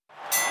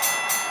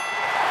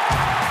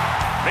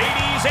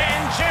Ladies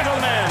and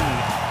gentlemen,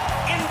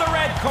 in the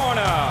red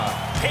corner,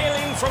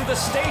 hailing from the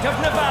state of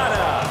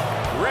Nevada,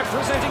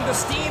 representing the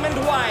Steam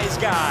and Wise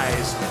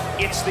Guys,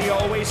 it's the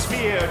always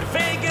feared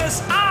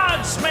Vegas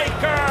Odds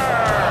Maker.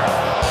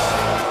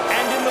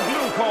 And in the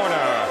blue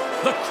corner,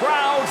 the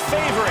crowd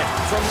favorite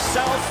from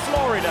South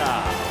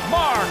Florida,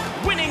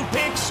 Mark Winning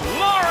Picks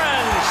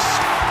Lawrence.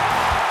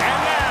 And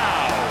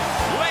now,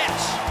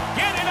 let's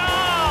get it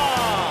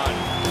on!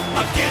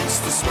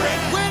 Against the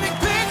spread, Winning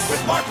Picks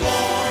with Mark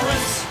Lawrence.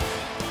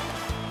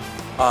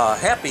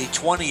 Happy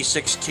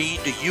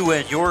 2016 to you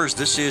and yours.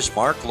 This is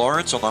Mark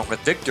Lawrence along with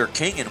Victor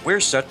King, and we're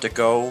set to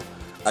go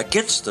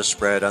against the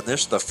spread on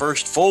this, the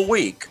first full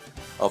week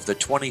of the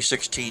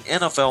 2016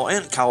 NFL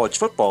and college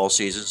football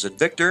seasons. And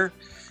Victor,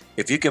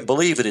 if you can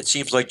believe it, it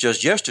seems like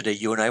just yesterday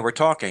you and I were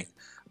talking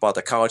about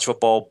the college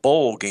football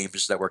bowl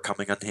games that were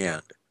coming on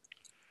hand.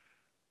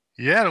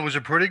 Yeah, it was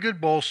a pretty good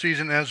bowl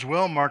season as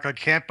well, Mark. I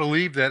can't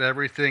believe that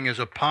everything is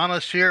upon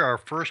us here. Our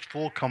first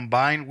full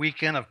combined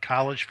weekend of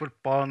college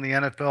football in the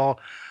NFL.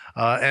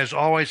 As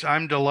always,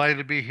 I'm delighted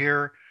to be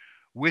here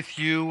with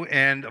you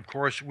and, of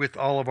course, with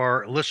all of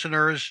our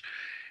listeners.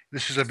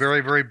 This is a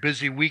very, very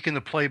busy week in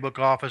the Playbook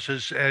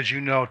offices. As you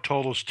know,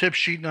 Totals Tip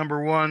Sheet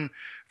number one,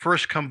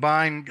 first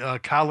combined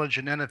college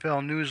and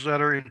NFL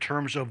newsletter in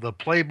terms of the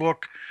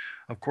Playbook.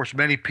 Of course,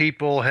 many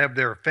people have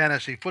their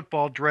fantasy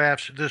football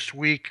drafts this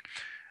week.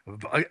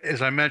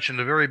 As I mentioned,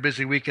 a very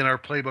busy week in our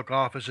Playbook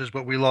offices,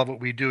 but we love what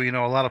we do. You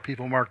know, a lot of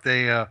people, Mark,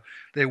 they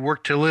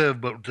work to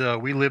live,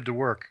 but we live to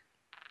work.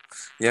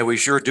 Yeah, we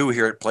sure do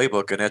here at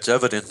Playbook, and that's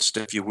evidenced,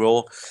 if you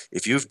will,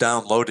 if you've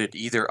downloaded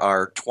either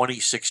our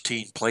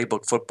 2016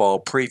 Playbook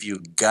Football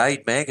Preview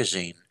Guide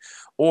magazine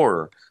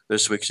or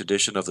this week's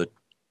edition of the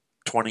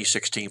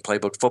 2016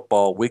 Playbook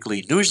Football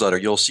Weekly Newsletter.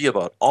 You'll see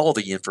about all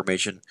the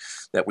information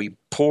that we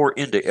pour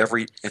into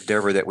every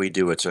endeavor that we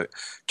do. It's a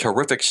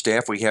terrific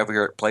staff we have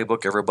here at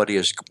Playbook. Everybody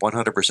is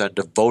 100%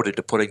 devoted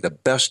to putting the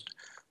best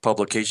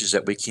publications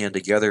that we can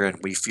together, and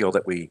we feel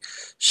that we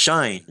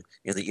shine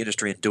in the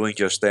industry in doing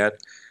just that.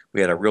 We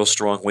had a real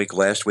strong week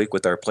last week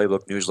with our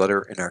Playbook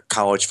newsletter and our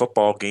college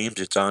football games.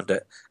 It's on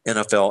to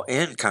NFL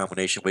and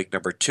Combination Week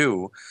number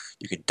 2.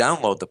 You can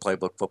download the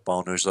Playbook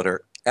football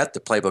newsletter at the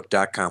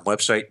playbook.com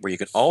website, where you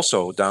can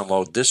also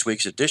download this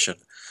week's edition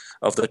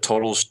of the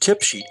Totals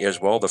Tip Sheet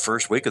as well. The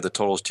first week of the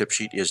Totals Tip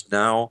Sheet is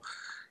now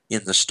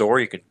in the store.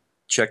 You can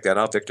check that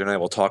out. Victor and I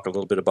will talk a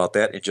little bit about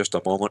that in just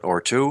a moment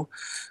or two.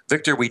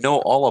 Victor, we know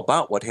all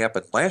about what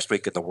happened last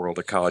week in the world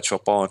of college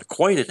football, and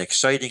quite an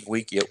exciting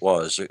week it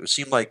was. It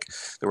seemed like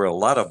there were a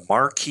lot of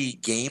marquee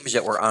games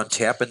that were on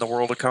tap in the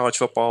world of college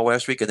football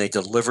last week, and they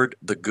delivered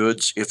the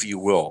goods, if you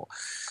will.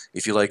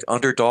 If you like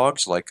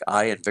underdogs, like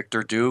I and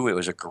Victor do, it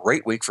was a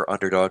great week for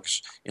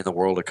underdogs in the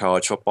world of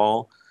college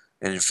football.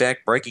 And in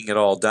fact, breaking it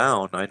all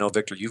down, I know,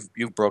 Victor,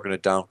 you've broken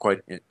it down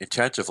quite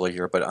intensively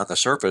here, but on the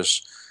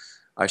surface,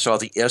 I saw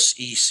the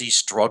SEC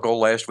struggle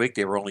last week.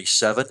 They were only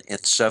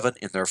 7-7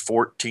 in their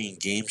 14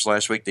 games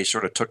last week. They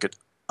sort of took it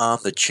on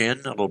the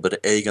chin, a little bit of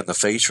egg on the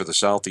face for the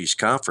Southeast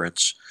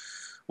Conference.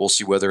 We'll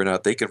see whether or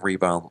not they can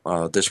rebound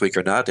this week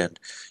or not. And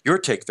your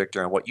take,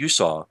 Victor, on what you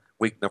saw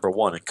week number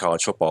 1 in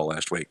college football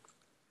last week.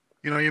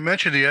 You know, you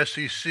mentioned the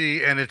SEC,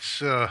 and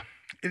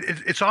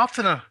it's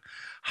often a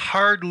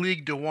hard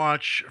league to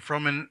watch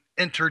from an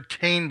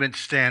entertainment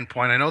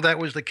standpoint. I know that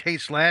was the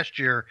case last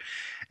year,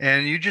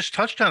 and you just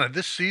touched on it.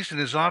 This season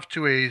is off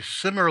to a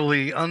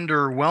similarly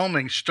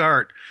underwhelming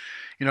start.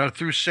 You know,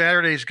 through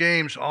Saturday's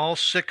games, all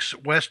 6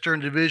 Western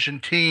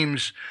Division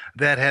teams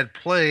that had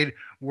played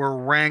were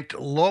ranked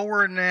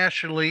lower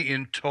nationally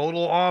in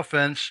total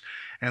offense.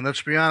 And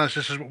let's be honest,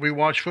 this is what we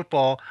watch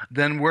football,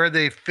 than where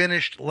they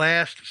finished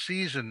last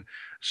season.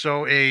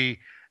 So a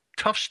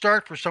tough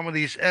start for some of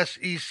these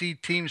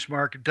SEC teams,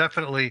 Mark,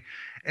 definitely.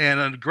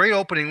 And a great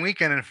opening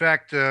weekend. In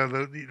fact,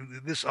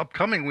 this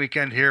upcoming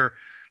weekend here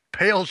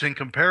pales in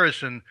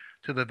comparison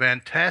to the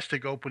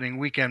fantastic opening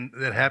weekend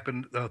that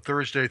happened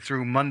Thursday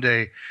through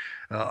Monday.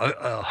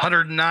 A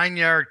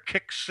 109-yard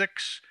kick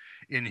six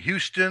in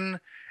Houston,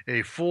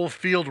 a full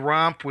field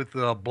romp with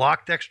a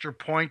blocked extra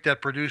point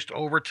that produced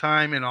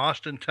overtime in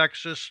Austin,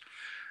 Texas.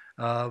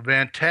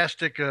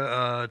 Fantastic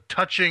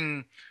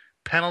touching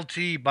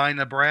penalty by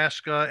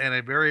Nebraska, and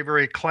a very,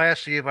 very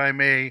classy, if I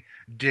may,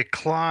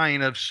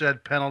 decline of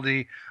said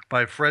penalty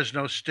by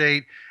Fresno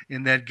State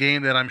in that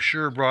game that I'm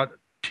sure brought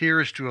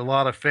tears to a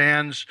lot of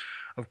fans.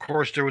 Of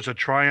course, there was a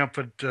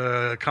triumphant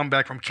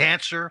comeback from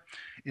cancer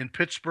in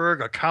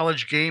Pittsburgh, a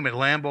college game at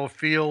Lambeau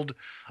Field,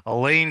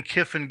 Lane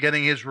Kiffin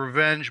getting his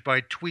revenge by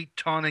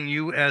tweet-taunting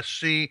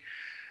USC.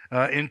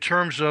 In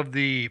terms of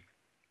the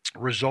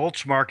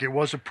results, Mark, it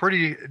was a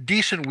pretty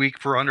decent week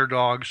for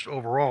underdogs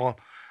overall.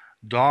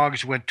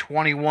 Dogs went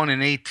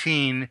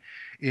 21-18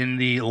 in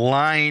the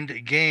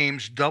lined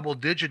games.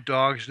 Double-digit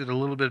dogs did a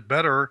little bit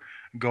better,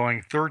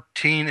 going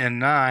 13-9,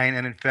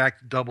 and in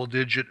fact,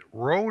 double-digit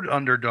road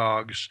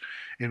underdogs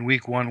in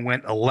week 1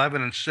 went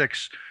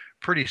 11-6.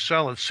 Pretty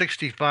solid,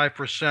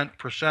 65%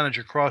 percentage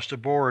across the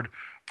board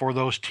for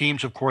those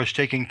teams, of course,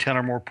 taking 10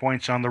 or more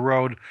points on the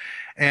road.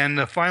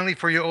 And finally,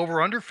 for you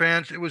over-under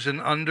fans, it was an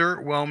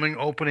underwhelming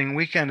opening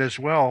weekend as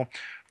well.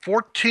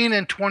 14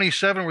 and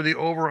 27 were the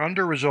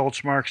over-under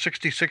results, Mark.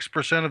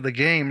 66% of the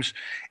games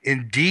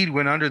indeed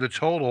went under the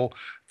total.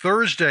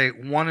 Thursday,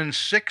 1 and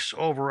 6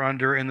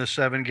 over-under in the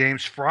 7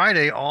 games.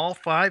 Friday, all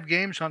 5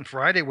 games on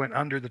Friday went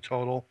under the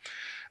total.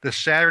 The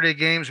Saturday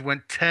games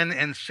went 10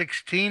 and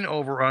 16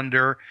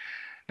 over-under.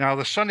 Now,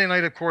 the Sunday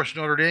night, of course,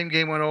 Notre Dame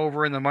game went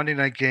over, and the Monday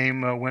night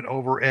game went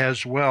over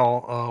as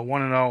well,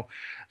 1-0.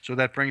 So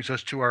that brings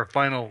us to our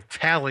final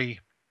tally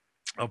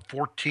of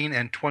 14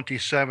 and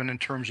 27 in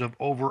terms of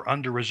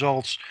over-under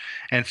results.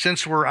 And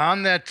since we're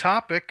on that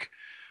topic,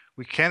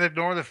 we can't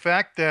ignore the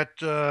fact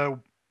that,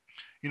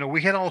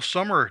 we had all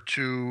summer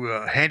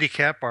to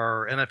handicap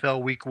our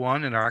NFL Week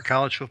 1 and our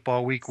college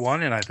football Week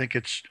 1, and I think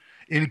it's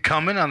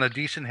incumbent on a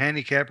decent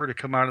handicapper to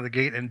come out of the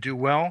gate and do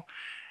well.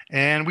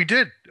 And we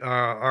did.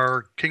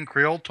 Our King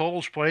Creole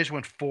totals plays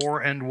went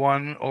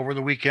 4-1 over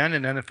the weekend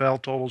in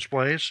NFL totals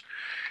plays,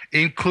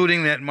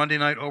 including that Monday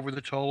night over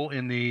the total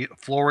in the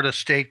Florida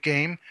State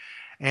game.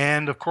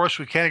 And, of course,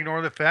 we can't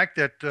ignore the fact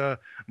that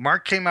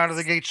Mark came out of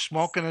the gate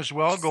smoking as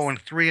well, going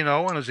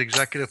 3-0 on his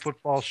executive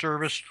football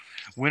service.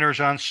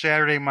 Winners on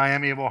Saturday,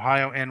 Miami of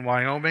Ohio and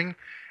Wyoming.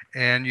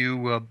 And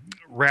you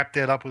wrapped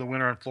that up with a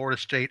winner on Florida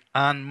State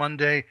on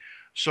Monday.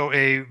 So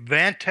a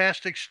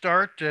fantastic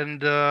start,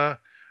 and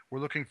we're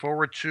looking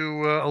forward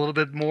to a little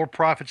bit more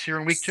profits here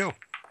in week 2.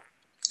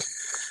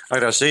 I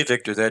got to say,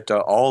 Victor, that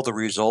all the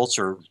results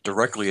are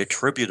directly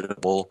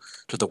attributable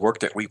to the work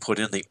that we put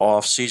in the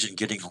off season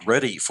getting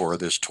ready for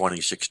this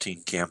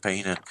 2016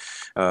 campaign.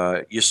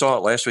 And you saw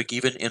it last week,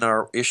 even in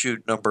our issue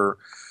number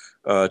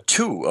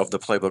 2 of the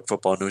Playbook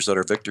Football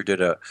Newsletter. Victor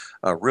did a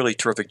really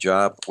terrific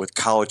job with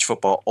college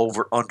football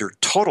over-under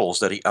totals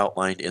that he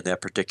outlined in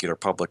that particular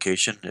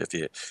publication. If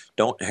you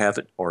don't have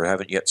it or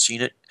haven't yet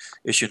seen it,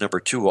 issue number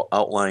 2 will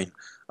outline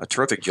a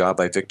terrific job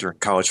by Victor in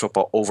college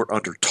football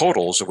over-under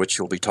totals, of which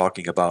he'll be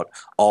talking about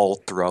all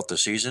throughout the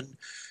season.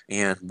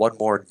 And one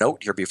more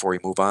note here before we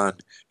move on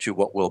to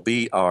what will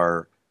be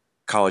our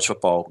college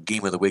football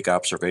game of the week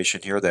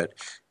observation here, that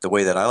the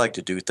way that I like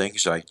to do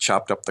things, I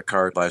chopped up the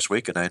card last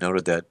week and I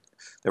noted that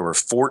there were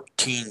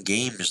 14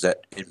 games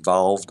that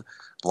involved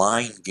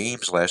line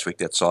games last week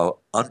that saw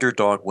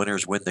underdog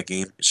winners win the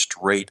game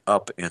straight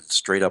up in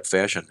straight up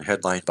fashion,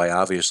 headlined by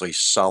obviously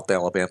South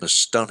Alabama's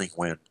stunning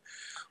win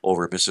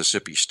over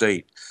Mississippi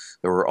State.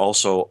 There were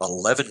also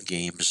 11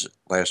 games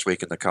last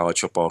week in the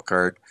college football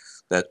card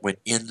that went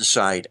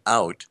inside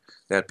out,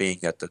 that being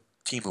that the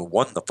team who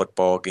won the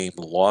football game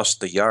lost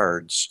the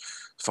yards.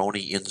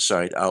 Phony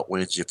inside-out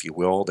wins, if you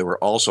will. There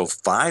were also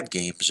 5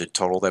 games in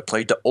total that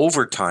played to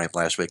overtime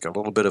last week. A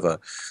little bit of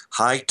a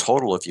high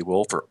total, if you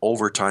will, for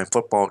overtime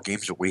football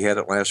games. We had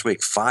it last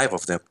week. 5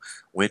 of them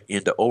went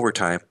into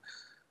overtime,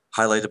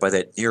 highlighted by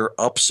that near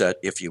upset,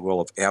 if you will,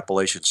 of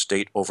Appalachian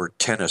State over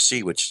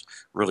Tennessee, which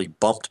really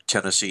bumped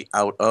Tennessee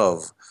out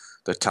of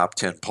the top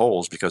 10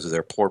 polls because of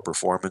their poor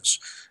performance.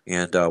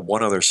 And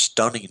one other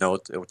stunning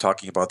note,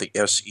 talking about the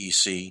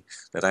SEC,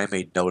 that I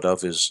made note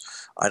of is,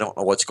 I don't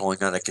know what's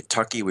going on at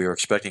Kentucky. We were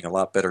expecting a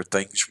lot better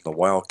things from the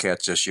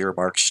Wildcats this year.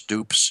 Mark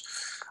Stoops,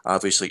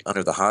 obviously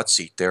under the hot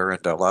seat there,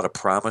 and a lot of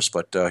promise,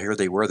 but here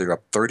they were. They're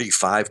up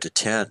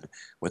 35-10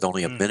 with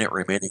only a minute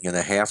remaining in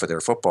the half of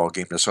their football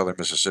game to Southern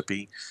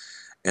Mississippi.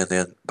 And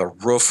then the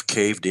roof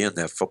caved in.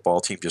 That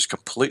football team just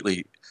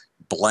completely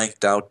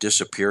blanked out,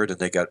 disappeared, and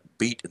they got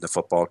beat in the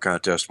football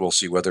contest. We'll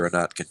see whether or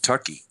not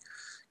Kentucky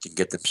can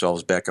get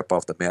themselves back up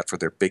off the mat for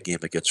their big game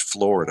against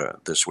Florida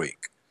this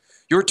week.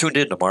 You're tuned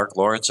in to Mark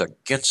Lawrence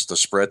Against the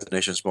Spread, the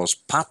nation's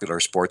most popular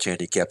sports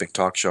handicapping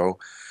talk show.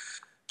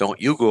 Don't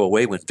you go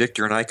away. When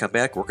Victor and I come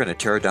back, we're going to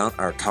tear down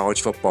our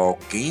college football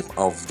game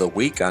of the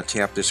week. On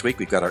tap this week,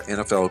 we've got our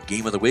NFL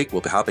game of the week.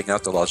 We'll be hopping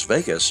out to Las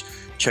Vegas,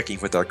 checking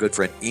with our good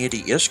friend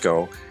Andy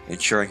Iskoe,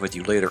 and sharing with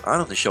you later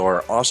on in the show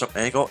our awesome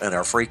angle and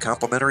our free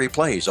complimentary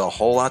plays. A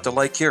whole lot to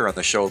like here on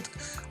the show,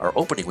 our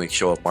opening week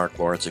show of Mark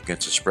Lawrence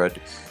Against the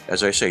Spread.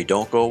 As I say,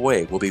 don't go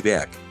away. We'll be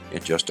back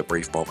in just a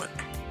brief moment.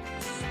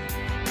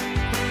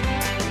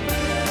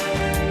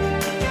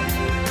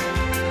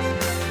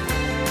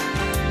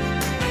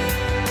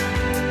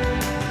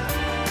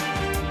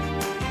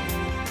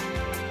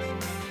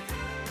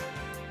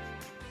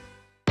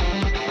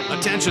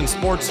 Attention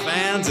sports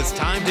fans, it's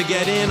time to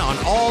get in on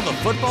all the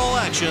football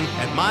action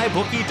at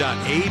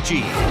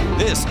MyBookie.ag.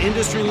 This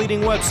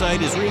industry-leading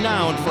website is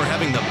renowned for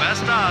having the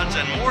best odds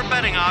and more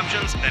betting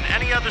options than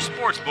any other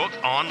sportsbook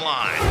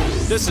online.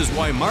 This is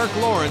why Mark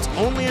Lawrence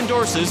only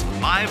endorses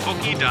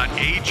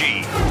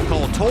MyBookie.ag.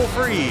 Call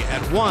toll-free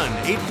at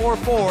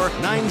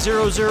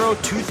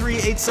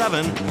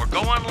 1-844-900-2387 or go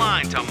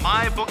online to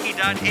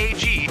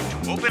MyBookie.ag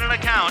to open an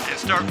account and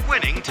start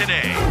winning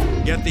today.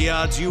 Get the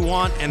odds you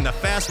want and the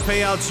fast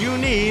payouts you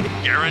need,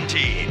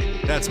 guaranteed.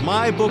 That's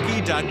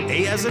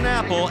MyBookie.a as in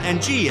Apple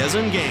and G as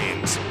in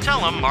games.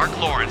 Tell them Mark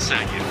Lawrence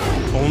sent you.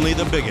 Only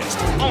the biggest,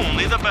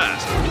 only the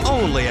best,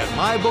 only at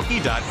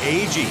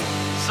MyBookie.ag.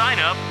 Sign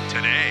up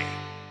today.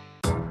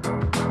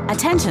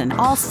 Attention,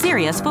 all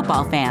serious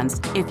football fans.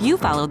 If you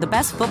follow the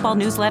best football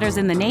newsletters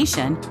in the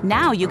nation,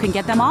 now you can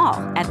get them all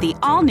at the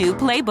all-new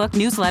Playbook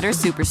Newsletter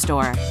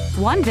Superstore.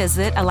 One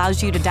visit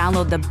allows you to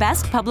download the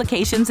best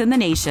publications in the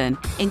nation,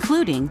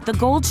 including the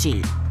Gold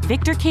Sheet,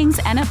 Victor King's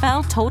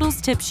NFL Totals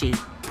Tip Sheet,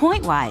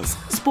 Pointwise,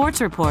 Sports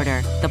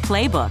Reporter, the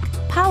Playbook,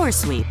 Power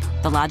Sweep,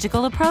 The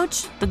Logical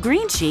Approach, the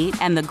Green Sheet,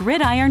 and the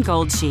Gridiron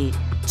Gold Sheet.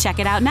 Check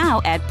it out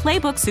now at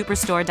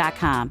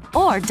PlaybookSuperstore.com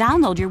or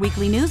download your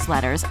weekly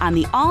newsletters on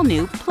the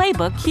all-new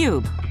Playbook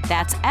Cube.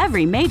 That's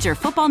every major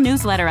football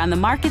newsletter on the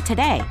market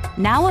today,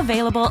 now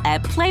available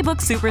at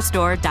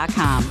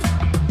PlaybookSuperstore.com.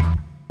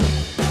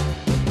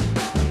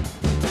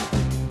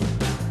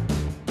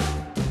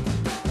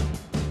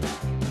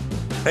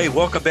 Hey,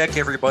 welcome back,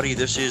 everybody.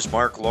 This is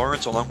Mark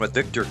Lawrence along with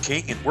Victor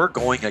King, and we're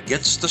going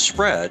against the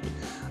spread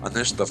on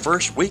the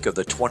first week of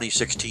the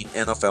 2016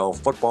 NFL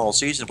football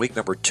season, week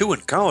number 2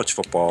 in college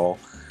football.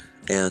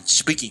 And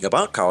speaking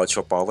about college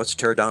football, let's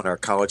tear down our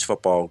college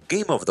football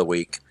game of the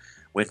week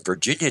when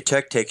Virginia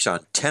Tech takes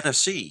on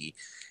Tennessee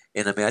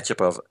in a matchup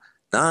of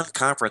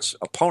non-conference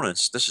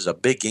opponents. This is a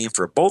big game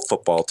for both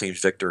football teams,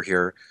 Victor,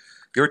 here.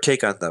 Your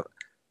take on the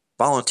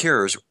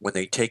Volunteers when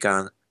they take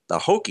on the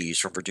Hokies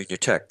from Virginia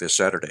Tech this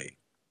Saturday.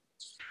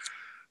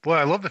 Boy,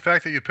 I love the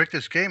fact that you picked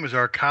this game as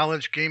our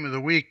college game of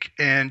the week.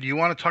 And you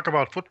want to talk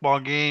about football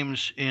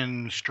games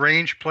in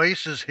strange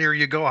places? Here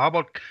you go. How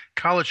about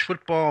college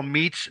football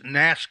meets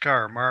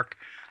NASCAR, Mark?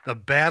 The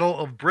Battle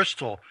of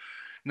Bristol.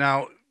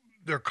 Now,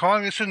 they're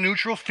calling this a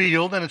neutral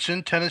field, and it's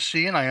in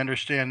Tennessee, and I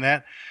understand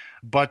that.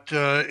 But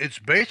it's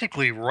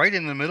basically right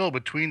in the middle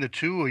between the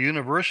two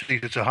universities.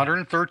 It's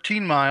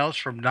 113 miles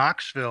from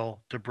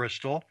Knoxville to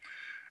Bristol,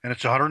 and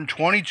it's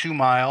 122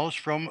 miles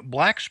from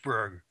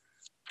Blacksburg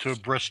to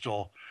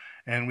Bristol.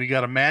 And we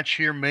got a match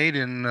here made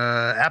in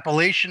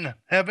Appalachian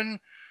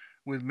heaven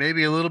with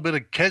maybe a little bit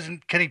of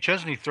Kenny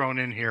Chesney thrown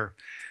in here.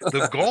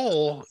 The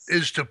goal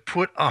is to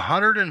put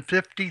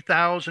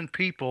 150,000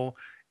 people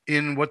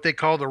in what they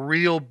call the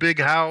real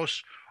big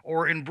house,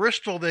 or in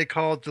Bristol, they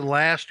call it the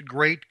last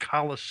great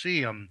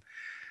Coliseum.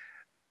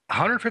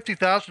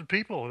 150,000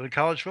 people in a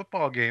college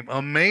football game.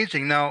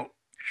 Amazing. Now,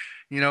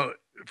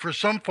 for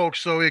some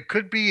folks, though, it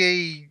could be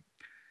a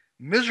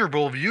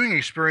miserable viewing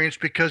experience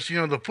because,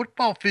 the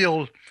football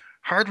field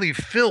hardly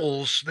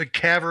fills the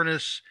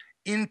cavernous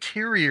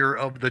interior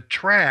of the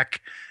track.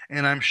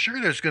 And I'm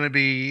sure there's going to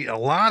be a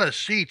lot of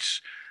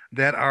seats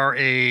that are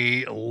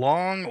a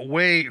long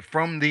way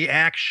from the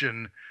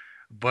action,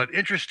 but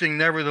interesting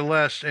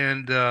nevertheless.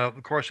 And,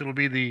 of course, it'll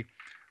be the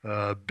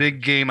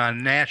big game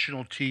on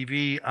national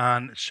TV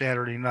on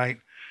Saturday night.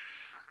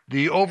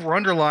 The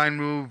over-under line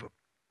move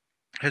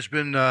has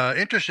been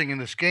interesting in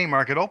this game,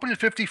 Mark. It opened at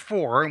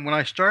 54, and when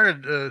I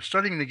started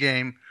studying the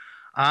game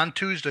on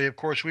Tuesday, of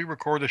course, we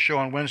record the show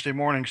on Wednesday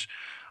mornings,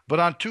 but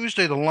on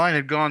Tuesday the line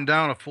had gone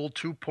down a full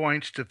 2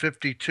 points to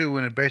 52,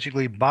 and it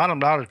basically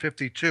bottomed out at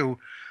 52.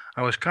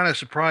 I was kind of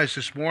surprised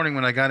this morning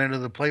when I got into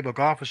the Playbook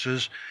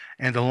offices,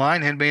 and the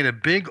line had made a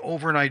big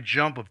overnight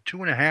jump of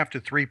 2.5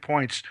 to 3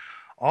 points,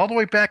 all the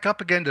way back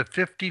up again to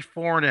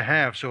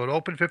 54.5. So it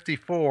opened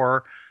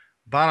 54,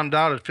 bottomed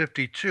out at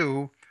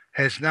 52,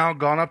 has now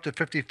gone up to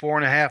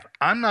 54.5.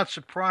 I'm not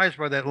surprised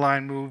by that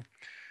line move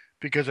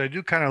because I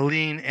do kind of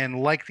lean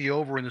and like the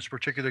over in this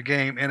particular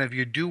game. And if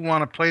you do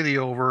want to play the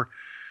over,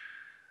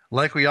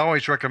 like we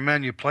always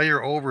recommend, you play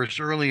your over as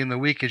early in the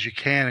week as you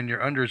can and your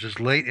unders as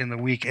late in the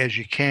week as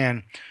you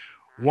can.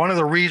 One of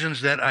the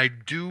reasons that I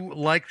do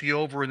like the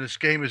over in this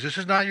game is this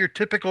is not your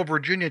typical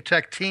Virginia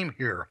Tech team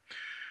here.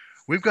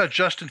 We've got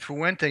Justin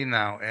Fuente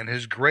now and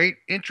his great,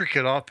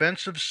 intricate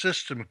offensive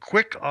system,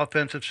 quick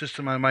offensive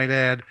system, I might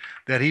add,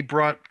 that he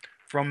brought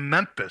from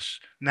Memphis,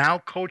 now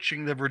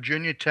coaching the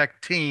Virginia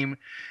Tech team.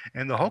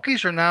 And the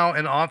Hokies are now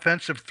an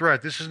offensive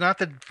threat. This is not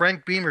the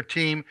Frank Beamer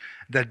team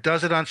that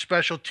does it on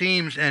special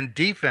teams and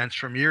defense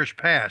from years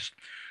past.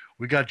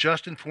 We got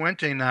Justin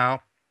Fuente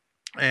now.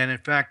 And in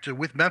fact,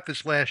 with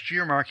Memphis last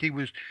year, Mark, he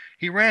ran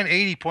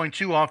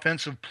 80.2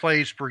 offensive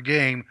plays per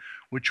game,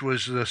 which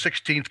was the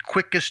 16th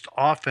quickest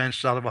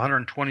offense out of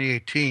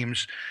 128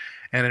 teams.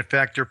 And in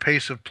fact, their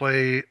pace of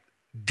play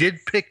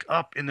did pick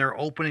up in their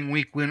opening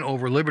week win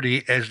over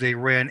Liberty as they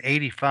ran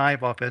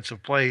 85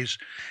 offensive plays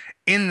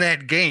in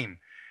that game.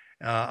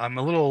 I'm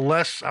a little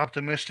less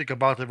optimistic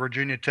about the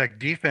Virginia Tech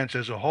defense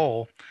as a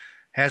whole.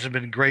 Hasn't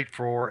been great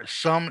for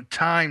some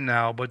time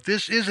now, but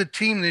this is a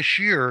team this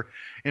year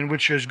in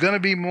which there's going to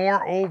be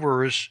more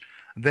overs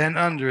than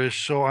unders,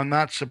 so I'm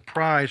not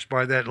surprised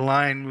by that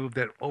line move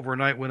that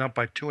overnight went up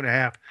by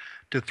 2.5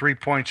 to 3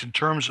 points. In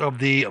terms of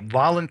the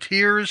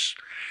Volunteers,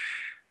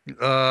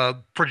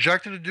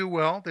 projected to do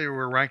well. They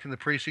were ranked in the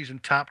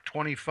preseason top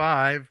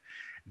 25.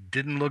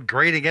 Didn't look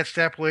great against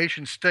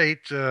Appalachian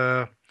State.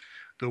 The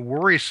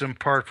worrisome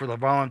part for the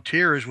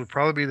Volunteers would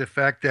probably be the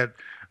fact that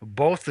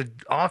both the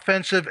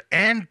offensive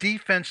and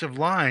defensive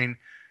line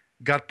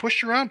got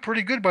pushed around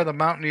pretty good by the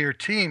Mountaineer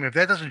team. If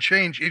that doesn't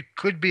change, it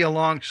could be a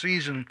long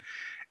season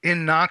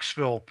in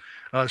Knoxville.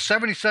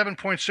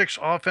 77.6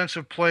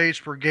 offensive plays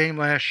per game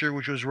last year,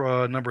 which was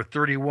number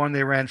 31.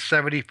 They ran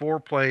 74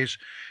 plays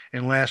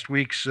in last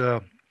week's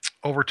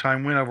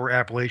overtime win over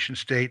Appalachian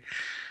State.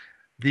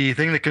 The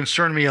thing that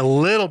concerned me a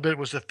little bit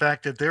was the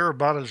fact that they're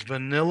about as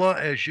vanilla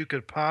as you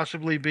could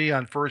possibly be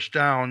on first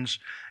downs,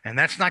 and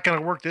that's not going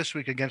to work this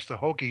week against the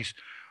Hokies.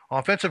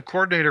 Offensive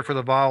coordinator for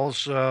the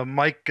Vols,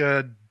 Mike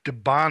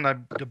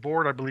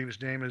DeBoard, I believe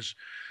his name is,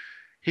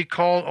 he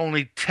called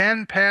only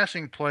 10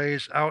 passing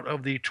plays out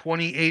of the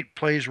 28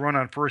 plays run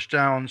on first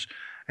downs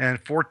and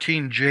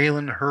 14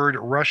 Jalen Hurd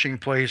rushing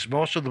plays.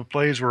 Most of the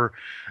plays were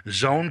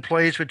zone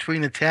plays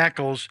between the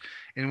tackles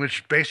in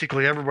which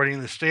basically everybody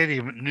in the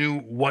stadium knew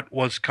what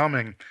was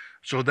coming.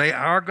 So they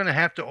are going to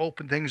have to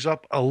open things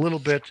up a little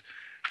bit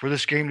for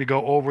this game to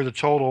go over the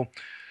total.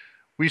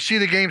 We see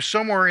the game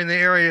somewhere in the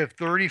area of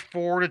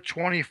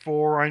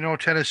 34-24. I know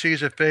Tennessee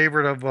is a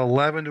favorite of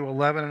 11 to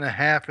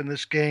 11.5 in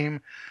this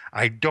game.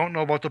 I don't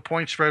know about the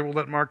point spread. We'll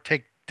let Mark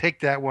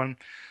take that one.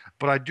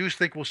 But I do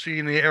think we'll see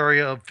in the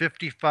area of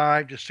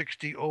 55 to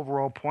 60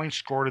 overall points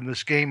scored in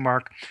this game,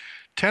 Mark.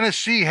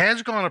 Tennessee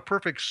has gone a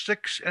perfect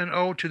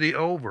 6-0 to the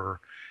over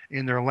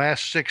in their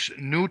last 6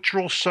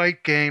 neutral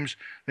site games.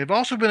 They've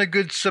also been a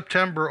good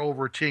September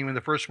over team. In the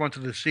first month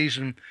of the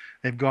season,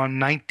 they've gone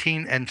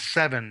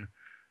 19-7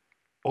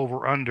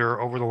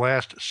 over the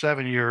last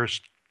 7 years.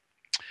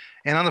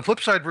 And on the flip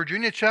side,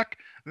 Virginia Tech,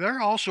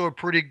 they're also a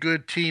pretty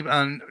good team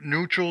on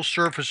neutral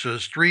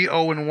surfaces,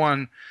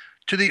 3-0-1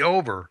 to the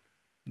over.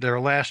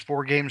 Their last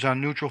 4 games on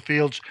neutral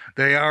fields.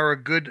 They are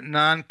a good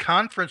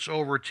non-conference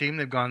over team.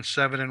 They've gone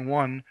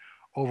 7-1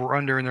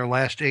 over/under in their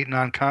last 8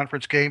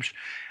 non-conference games.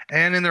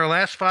 And in their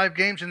last 5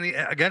 games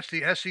against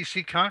the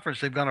SEC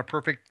conference, they've gone a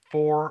perfect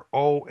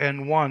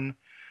 4-0-1.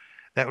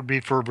 That would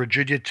be for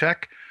Virginia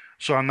Tech.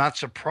 So I'm not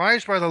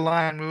surprised by the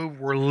line move.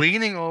 We're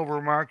leaning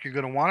over, Mark. You're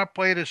going to want to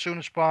play it as soon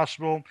as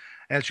possible,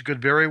 as you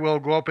could very well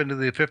go up into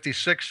the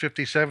 56,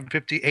 57,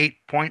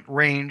 58 point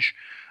range.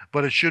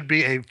 But it should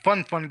be a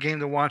fun game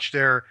to watch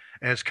there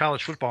as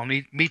college football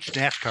meets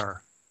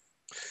NASCAR.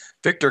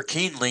 Victor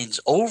Keene leans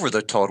over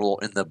the total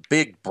in the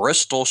big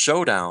Bristol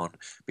showdown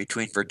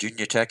between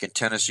Virginia Tech and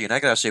Tennessee. And I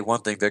got to say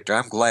one thing, Victor,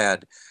 I'm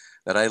glad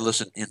that I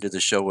listened into the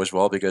show as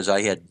well, because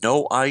I had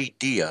no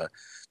idea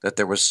that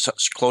there was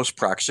such close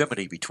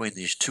proximity between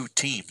these two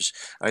teams.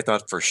 I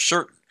thought for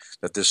certain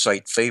that this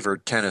site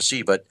favored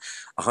Tennessee, but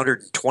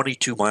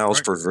 122 miles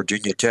for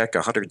Virginia Tech,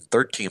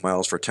 113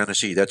 miles for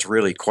Tennessee. That's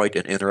really quite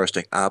an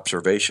interesting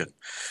observation.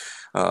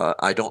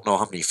 I don't know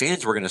how many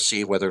fans we're going to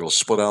see, whether it'll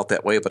split out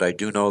that way, but I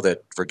do know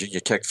that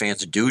Virginia Tech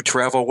fans do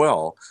travel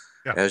well,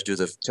 as do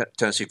the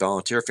Tennessee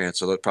Volunteer fans.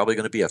 So there's probably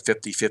going to be a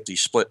 50-50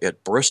 split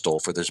at Bristol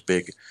for this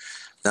big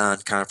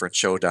non-conference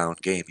showdown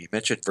game. You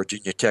mentioned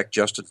Virginia Tech,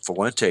 Justin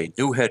Fuente,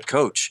 new head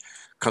coach,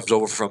 comes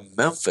over from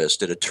Memphis,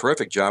 did a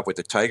terrific job with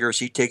the Tigers.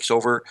 He takes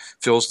over,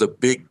 fills the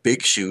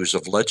big shoes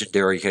of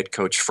legendary head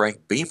coach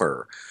Frank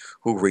Beamer,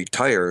 who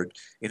retired.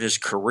 In his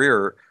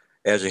career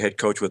as a head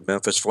coach with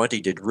Memphis,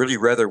 Fuente did really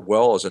rather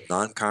well as a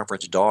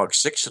non-conference dog,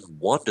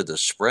 6-1 to the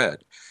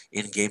spread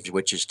in games in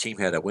which his team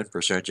had a win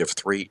percentage of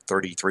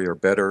 .333 or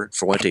better.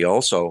 Fuente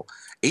also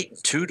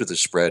 8-2 to the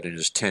spread in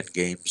his 10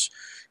 games.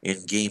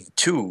 In Game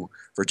 2,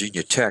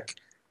 Virginia Tech,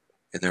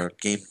 in their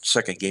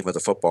second game of the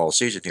football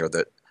season here,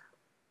 the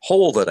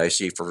hole that I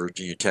see for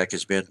Virginia Tech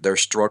has been their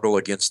struggle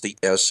against the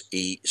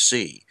SEC.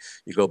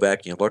 You go back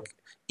and you look,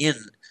 in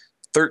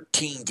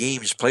 13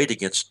 games played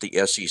against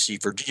the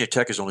SEC, Virginia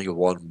Tech has only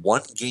won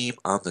 1 game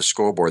on the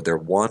scoreboard. They're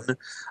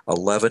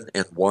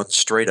 1-11-1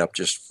 straight up,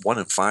 just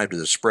 1-5 to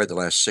the spread the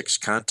last 6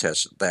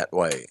 contests that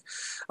way.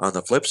 On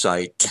the flip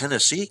side,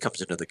 Tennessee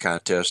comes into the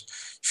contest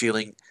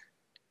feeling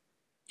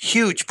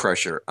huge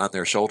pressure on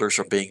their shoulders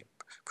from being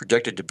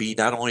projected to be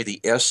not only the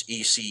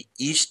SEC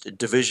East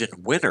Division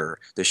winner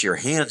this year,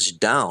 hands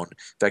down.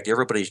 In fact,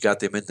 everybody's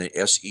got them in the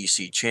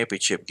SEC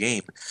championship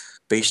game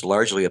based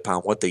largely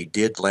upon what they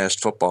did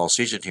last football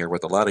season here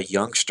with a lot of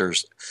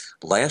youngsters.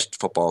 Last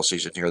football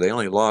season here, they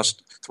only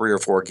lost 3 or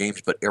 4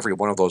 games, but every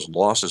one of those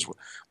losses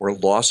were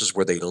losses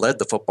where they led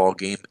the football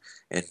game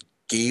and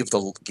gave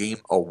the game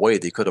away.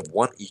 They could have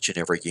won each and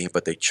every game,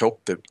 but they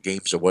choked the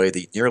games away.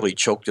 They nearly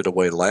choked it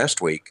away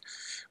last week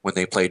when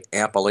they played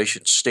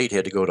Appalachian State,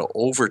 had to go to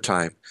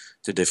overtime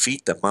to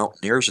defeat the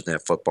Mountaineers in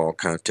that football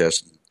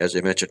contest. As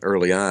I mentioned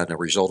early on, a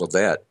result of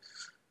that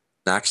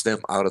knocks them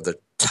out of the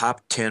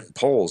top 10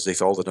 polls. They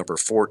fell to number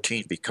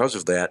 14 because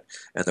of that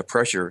and the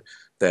pressure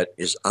that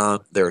is on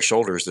their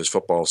shoulders this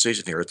football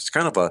season here. It's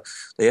kind of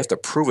they have to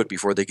prove it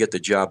before they get the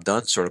job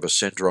done, sort of a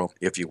syndrome,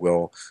 if you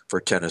will, for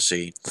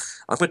Tennessee.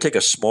 I'm going to take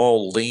a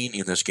small lean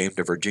in this game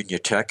to Virginia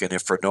Tech, and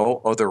if for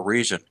no other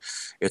reason,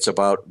 it's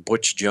about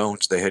Butch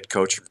Jones, the head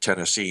coach from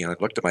Tennessee. And I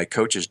looked at my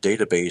coach's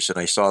database, and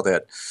I saw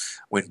that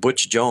when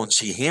Butch Jones,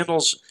 he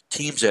handles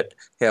teams that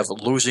have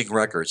losing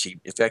records.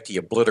 In fact, he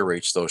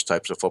obliterates those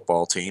types of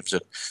football teams,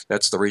 and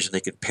that's the reason they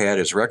can pad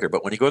his record.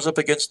 But when he goes up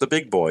against the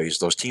big boys,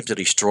 those teams that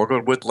he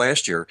struggled with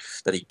last year,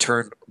 that he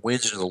turned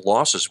wins into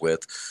losses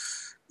with,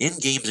 in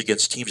games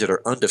against teams that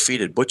are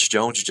undefeated. Butch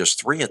Jones is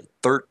just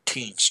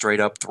 3-13 straight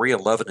up,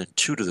 3-11-2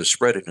 to the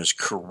spread in his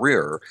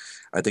career.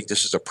 I think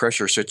this is a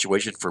pressure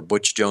situation for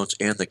Butch Jones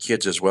and the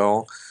kids as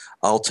well.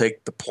 I'll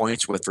take the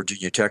points with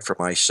Virginia Tech for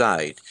my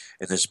side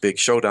in this big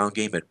showdown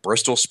game at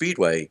Bristol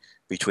Speedway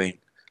between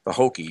the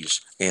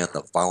Hokies and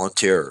the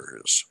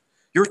Volunteers.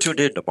 You're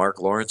tuned in to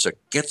Mark Lawrence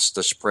Against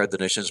the Spread, the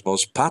nation's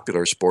most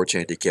popular sports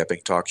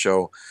handicapping talk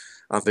show.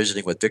 I'm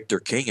visiting with Victor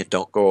King, and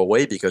don't go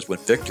away, because when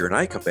Victor and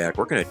I come back,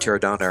 we're going to tear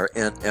down our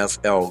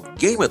NFL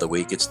Game of the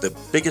Week. It's the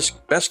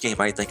best game,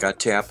 I think, on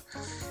tap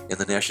in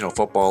the National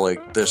Football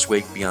League this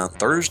week, beyond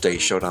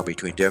Thursday's showdown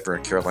between Denver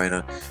and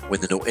Carolina,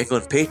 when the New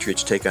England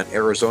Patriots take on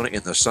Arizona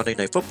in the Sunday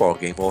Night Football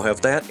game. We'll have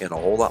that and a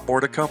whole lot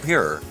more to come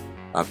here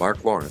on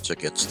Mark Lawrence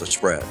Against the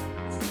Spread.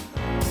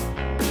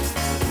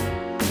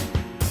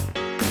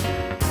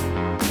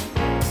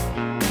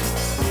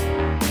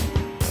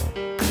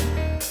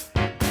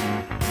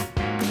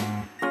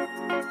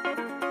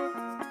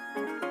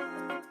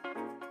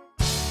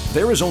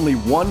 There is only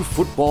one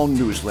football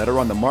newsletter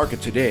on the market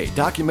today,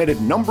 documented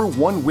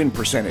 #1 win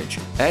percentage,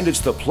 and it's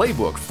the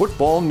Playbook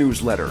Football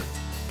Newsletter.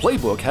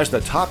 Playbook has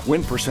the top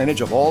win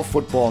percentage of all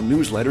football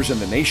newsletters in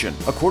the nation,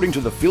 according to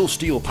the Phil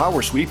Steele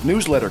Power Sweep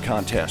newsletter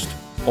contest.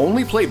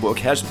 Only Playbook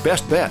has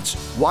best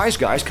bets, wise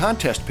guys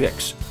contest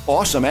picks,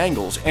 awesome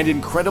angles, and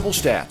incredible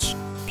stats.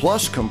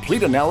 Plus,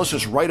 complete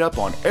analysis write-up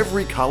on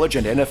every college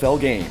and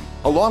NFL game,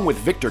 along with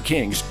Victor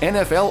King's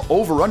NFL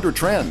over-under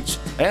trends,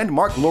 and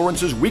Mark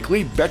Lawrence's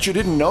weekly Bet You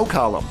Didn't Know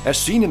column, as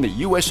seen in the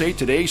USA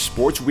Today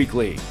Sports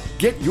Weekly.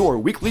 Get your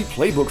weekly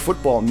Playbook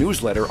football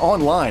newsletter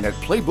online at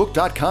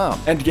playbook.com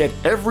and get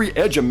every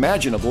edge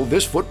imaginable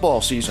this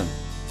football season.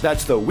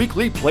 That's the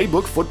weekly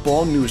Playbook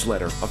football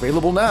newsletter,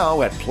 available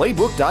now at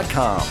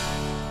playbook.com.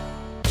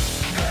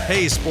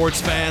 Hey,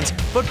 sports fans,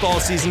 football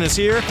season is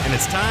here, and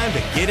it's time to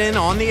get in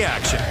on the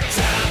action.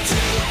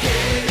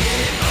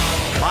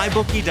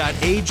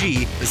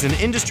 MyBookie.ag is an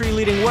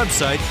industry-leading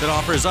website that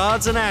offers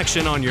odds and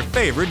action on your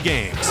favorite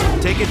games.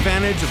 Take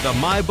advantage of the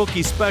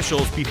MyBookie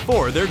specials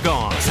before they're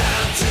gone.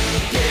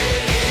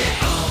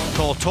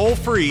 Call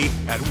toll-free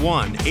at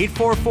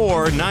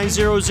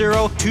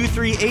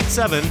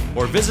 1-844-900-2387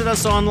 or visit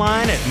us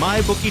online at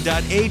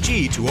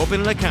mybookie.ag to open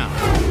an account.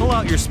 Pull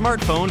out your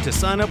smartphone to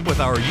sign up with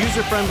our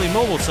user-friendly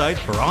mobile site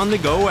for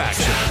on-the-go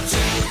action.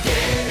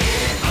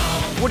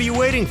 What are you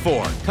waiting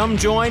for? Come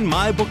join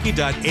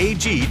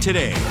mybookie.ag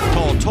today.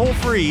 Call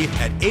toll-free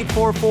at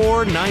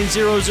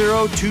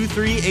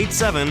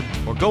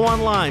 844-900-2387 or go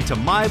online to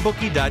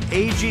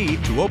mybookie.ag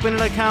to open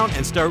an account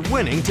and start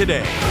winning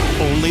today.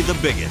 Only the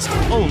biggest,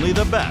 only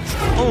the best,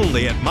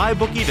 only at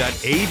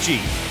mybookie.ag.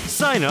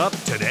 Sign up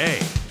today.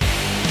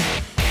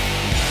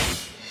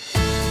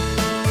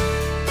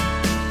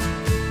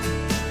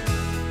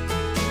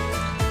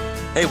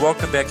 Hey,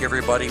 welcome back,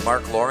 everybody.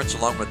 Mark Lawrence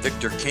along with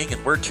Victor King,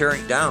 and we're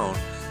tearing down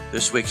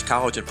this week's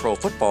college and pro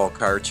football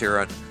cards here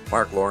on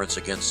Mark Lawrence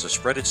Against the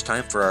Spread. It's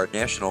time for our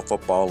National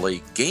Football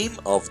League Game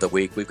of the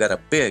Week. We've got a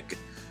big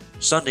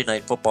Sunday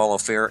night football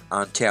affair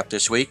on tap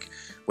this week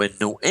when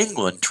New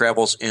England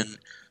travels in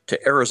to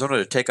Arizona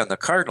to take on the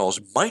Cardinals,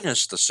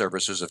 minus the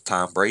services of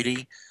Tom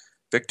Brady.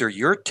 Victor,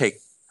 your take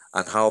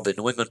on how the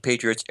New England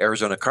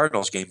Patriots-Arizona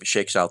Cardinals game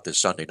shakes out this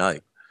Sunday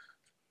night.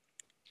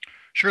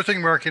 Sure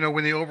thing, Mark. You know,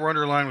 when the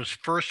over-under line was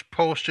first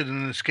posted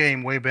in this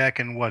game way back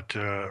in,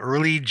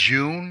 early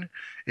June,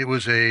 it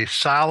was a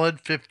solid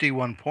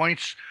 51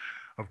 points.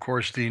 Of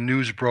course, the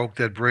news broke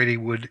that Brady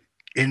would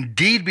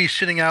indeed be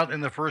sitting out in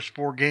the first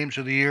 4 games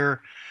of the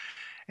year.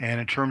 And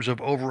in terms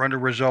of over-under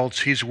results,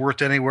 he's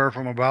worth anywhere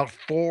from about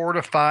 4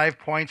 to 5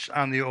 points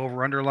on the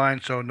over-under line.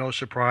 So no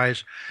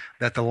surprise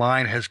that the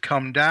line has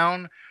come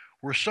down.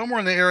 We're somewhere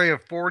in the area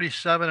of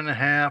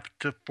 47.5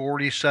 to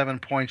 47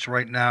 points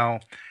right now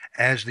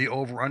as the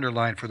over-under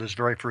line for this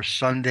very first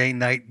Sunday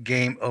night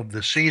game of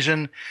the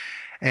season.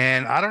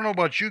 And I don't know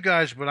about you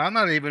guys, but I'm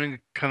not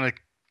even going to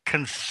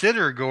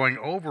consider going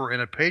over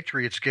in a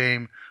Patriots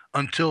game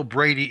until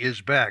Brady is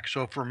back.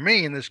 So for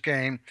me in this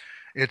game,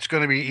 it's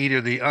going to be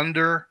either the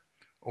under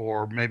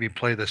or maybe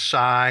play the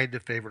side, the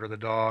favorite or the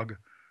dog,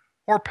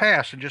 or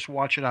pass and just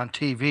watch it on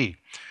TV.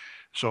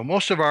 So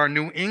most of our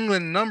New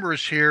England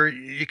numbers here,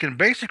 you can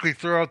basically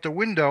throw out the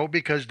window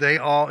because they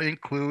all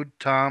include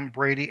Tom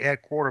Brady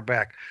at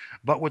quarterback.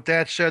 But with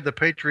that said, the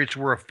Patriots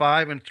were a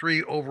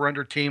 5-3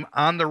 over-under team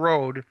on the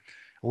road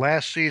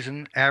last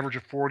season, average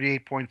of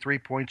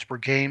 48.3 points per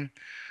game.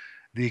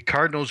 The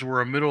Cardinals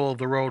were a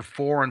middle-of-the-road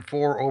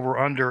 4-4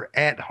 over-under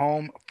at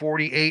home,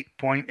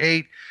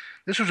 48.8.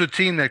 This was a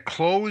team that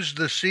closed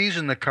the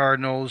season, the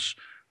Cardinals,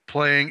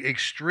 playing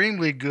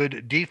extremely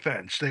good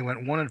defense. They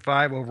went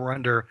 1-5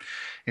 over-under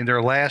in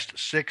their last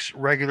 6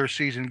 regular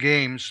season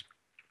games.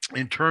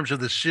 In terms of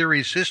the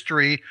series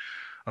history,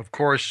 of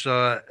course,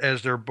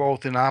 as they're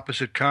both in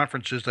opposite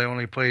conferences, they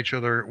only play each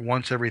other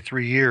once every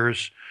 3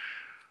 years.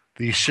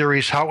 The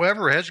series,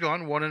 however, has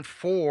gone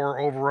 1-4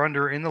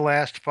 over-under in the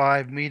last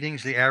 5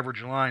 meetings. The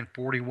average line,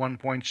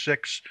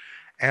 41.6.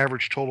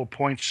 Average total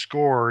points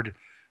scored,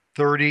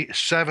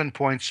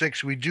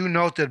 37.6. We do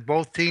note that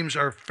both teams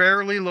are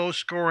fairly low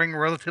scoring,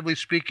 relatively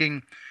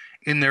speaking,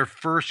 in their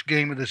first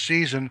game of the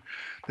season.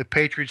 The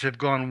Patriots have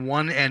gone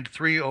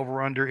 1-3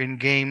 over under in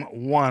game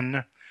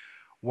one,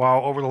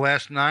 while over the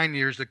last 9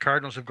 years, the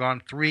Cardinals have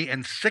gone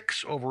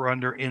 3-6 over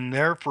under in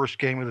their first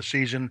game of the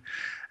season.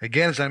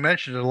 Again, as I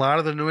mentioned, a lot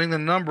of the New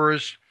England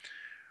numbers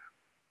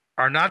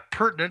are not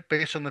pertinent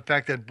based on the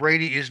fact that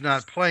Brady is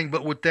not playing.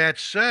 But with that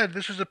said,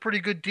 this is a pretty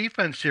good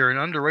defense here, an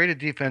underrated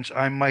defense,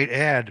 I might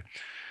add.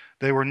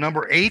 They were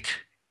number 8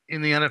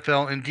 in the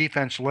NFL in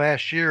defense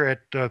last year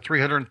at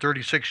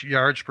 336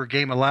 yards per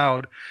game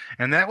allowed,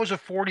 and that was a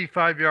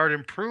 45-yard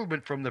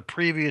improvement from the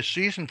previous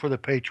season for the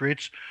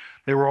Patriots.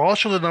 They were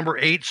also the number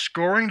 8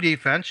 scoring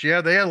defense. Yeah,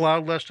 they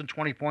allowed less than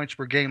 20 points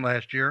per game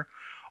last year,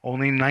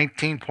 only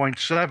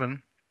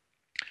 19.7.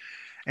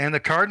 And the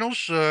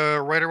Cardinals,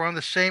 right around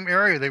the same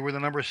area. They were the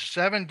number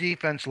 7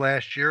 defense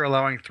last year,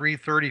 allowing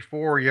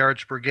 334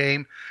 yards per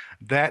game.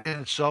 That in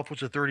itself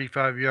was a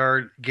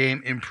 35-yard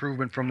game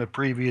improvement from the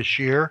previous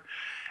year.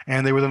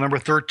 And they were the number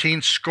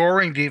 13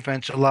 scoring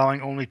defense,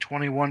 allowing only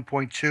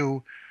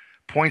 21.2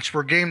 points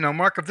per game. Now,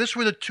 Mark, if this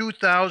were the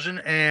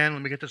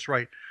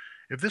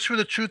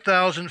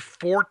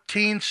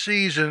 2014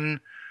 season,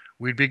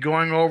 we'd be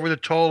going over the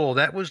total.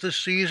 That was the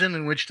season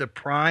in which the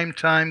prime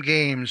time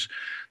games,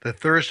 the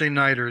Thursday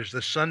nighters,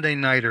 the Sunday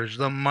nighters,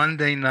 the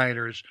Monday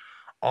nighters,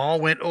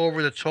 all went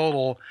over the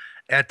total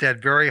at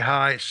that very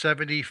high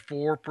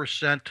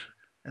 74%,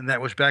 and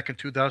that was back in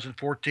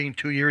 2014,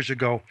 2 years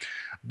ago.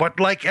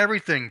 But like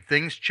everything,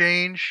 things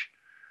change,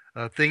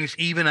 things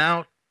even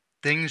out,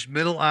 things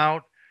middle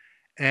out,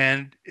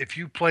 and if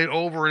you played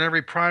over in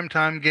every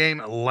primetime game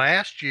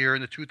last year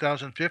in the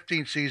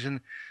 2015 season,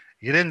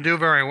 you didn't do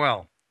very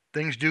well.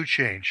 Things do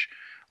change.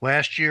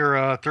 Last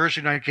year,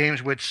 Thursday night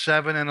games went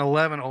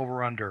 7-11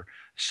 over under.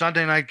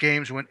 Sunday night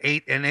games went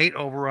 8-8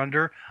 over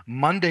under.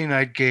 Monday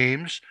night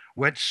games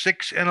went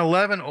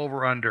 6-11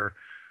 over under.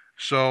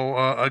 So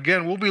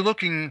again,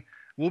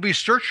 we'll be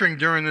searching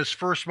during this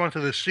first month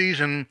of the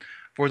season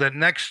for that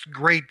next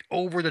great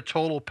over the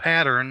total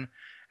pattern,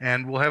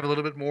 and we'll have a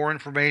little bit more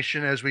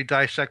information as we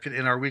dissect it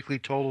in our weekly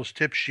totals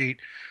tip sheet.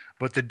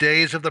 But the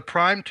days of the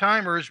prime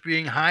timers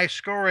being high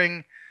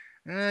scoring,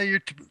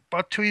 you're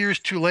about 2 years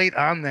too late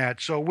on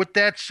that. So with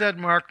that said,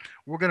 Mark,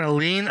 we're going to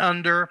lean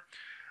under.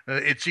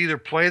 It's either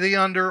play the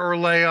under or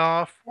lay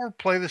off, or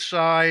play the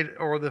side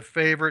or the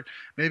favorite.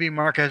 Maybe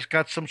Mark has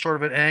got some sort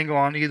of an angle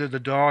on either the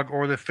dog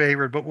or the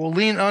favorite, but we'll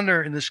lean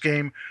under in this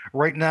game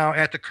right now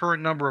at the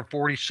current number of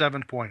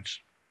 47 points.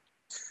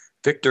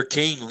 Victor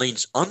Kane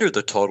leans under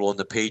the total in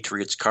the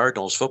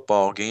Patriots-Cardinals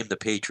football game. The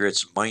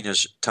Patriots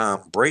minus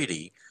Tom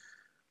Brady.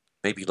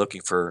 Maybe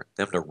looking for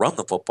them to run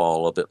the football a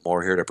little bit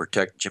more here to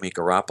protect Jimmy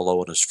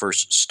Garoppolo in his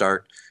first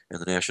start in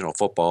the National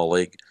Football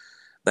League.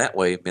 That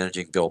way,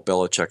 managing Bill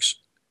Belichick's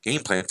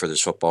game plan for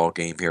this football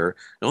game here.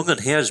 New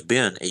England has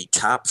been a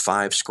top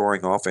 5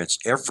 scoring offense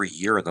every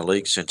year in the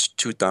league since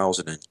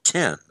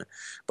 2010,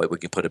 but we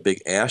can put a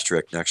big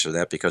asterisk next to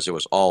that because it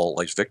was all,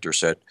 like Victor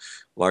said,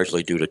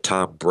 largely due to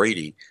Tom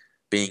Brady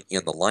being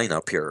in the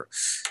lineup here.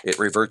 It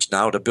reverts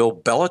now to Bill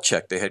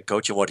Belichick, the head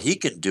coach, and what he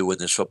can do in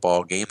this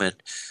football game. And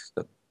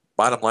the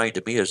bottom line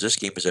to me is this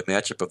game is a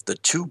matchup of the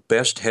 2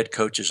 best head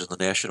coaches in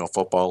the National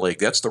Football League.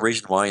 That's the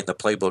reason why in the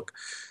Playbook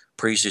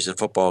Preseason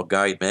Football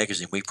Guide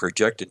magazine, we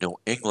projected New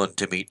England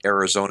to meet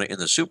Arizona in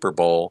the Super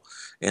Bowl.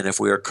 And if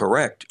we are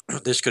correct,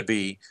 this could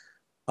be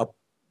a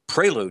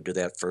prelude to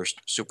that first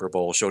Super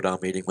Bowl showdown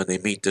meeting when they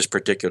meet this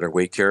particular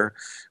week here.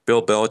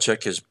 Bill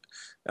Belichick is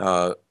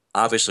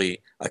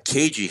obviously a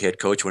cagey head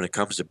coach when it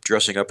comes to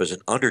dressing up as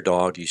an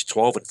underdog. He's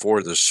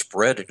 12-4 to the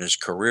spread in his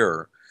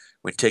career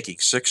when taking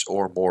 6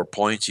 or more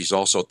points. He's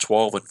also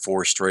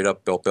 12-4 straight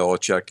up, Bill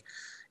Belichick,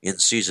 in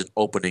season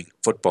opening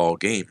football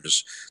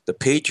games. The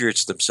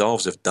Patriots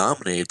themselves have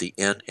dominated the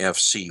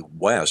NFC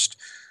West,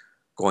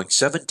 going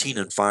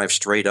 17-5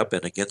 straight up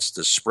and against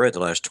the spread the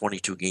last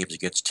 22 games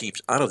against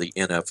teams out of the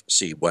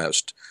NFC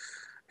West.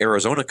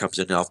 Arizona comes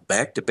in off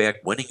back-to-back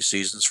winning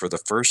seasons for the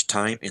first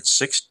time in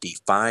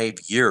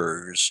 65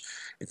 years,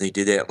 and they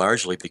did that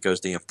largely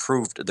because they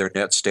improved their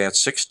net stats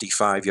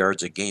 65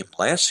 yards a game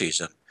last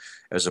season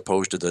as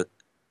opposed to the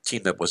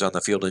team that was on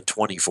the field in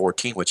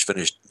 2014, which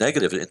finished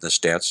negative in the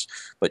stats,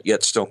 but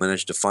yet still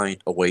managed to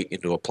find a way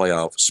into a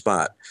playoff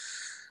spot.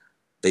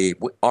 They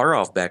are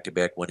off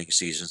back-to-back winning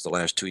seasons the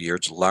last 2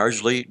 years,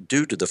 largely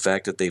due to the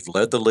fact that they've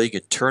led the league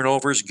in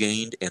turnovers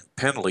gained and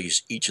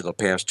penalties each of the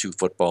past 2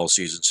 football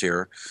seasons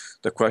here.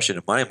 The question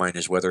in my mind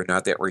is whether or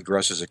not that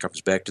regresses and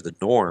comes back to the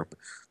norm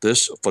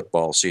this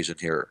football season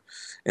here.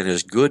 And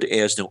as good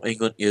as New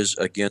England is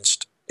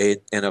against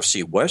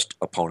NFC West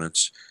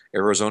opponents,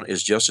 Arizona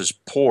is just as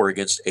poor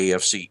against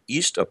AFC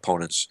East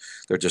opponents.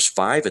 They're just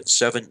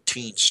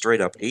 5-17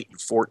 straight up,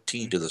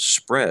 8-14 to the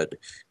spread,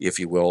 if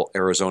you will,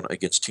 Arizona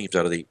against teams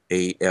out of the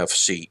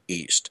AFC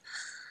East.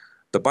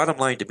 The bottom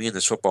line to me in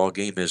this football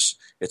game is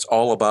it's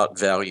all about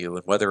value,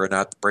 and whether or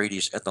not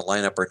Brady's in the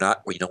lineup or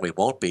not, we know he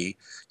won't be.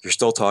 You're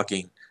still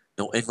talking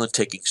New England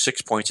taking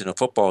 6 points in a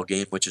football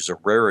game, which is a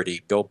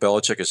rarity. Bill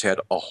Belichick has had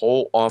a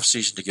whole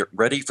offseason to get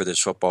ready for this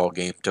football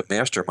game, to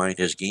mastermind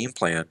his game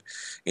plan,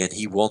 and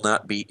he will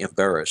not be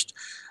embarrassed.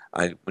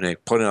 When I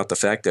point out the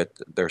fact that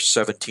they're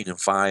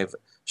 17-5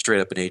 straight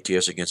up in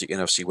ATS against the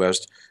NFC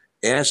West,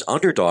 as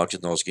underdogs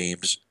in those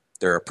games,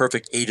 they're a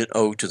perfect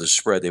 8-0 to the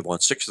spread. They've won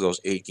 6 of those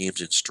 8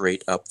 games in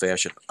straight up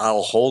fashion.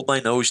 I'll hold my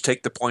nose,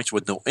 take the points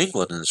with New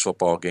England in this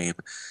football game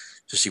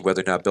to see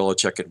whether or not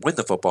Belichick can win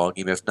the football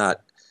game. If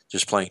not,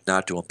 just playing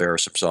not to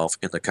embarrass himself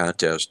in the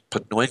contest.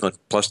 Put New England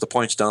plus the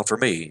points down for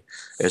me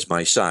as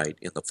my side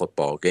in the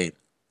football game.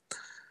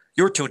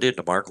 You're tuned in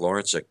to Mark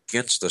Lawrence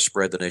Against the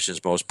Spread, the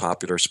nation's most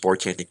popular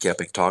sports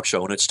handicapping talk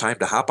show, and it's time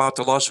to hop out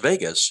to Las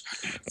Vegas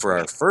for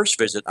our first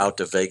visit out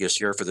to Vegas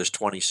here for this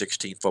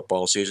 2016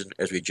 football season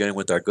as we join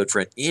with our good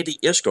friend Andy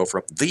Iskoe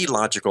from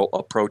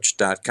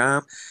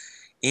TheLogicalApproach.com.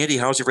 Andy,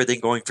 how's everything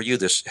going for you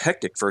this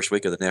hectic first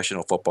week of the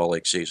National Football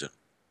League season?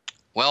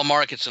 Well,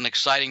 Mark, it's an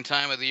exciting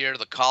time of the year.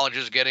 The college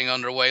is getting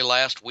underway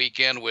last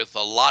weekend with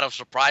a lot of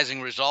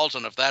surprising results,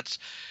 and if that's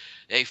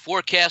a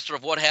forecaster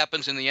of what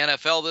happens in the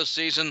NFL this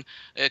season,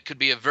 it could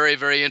be a very,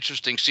 very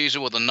interesting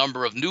season with a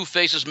number of new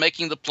faces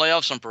making the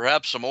playoffs and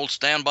perhaps some old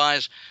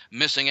standbys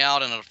missing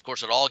out. And, of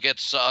course, it all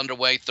gets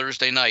underway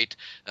Thursday night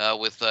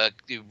with the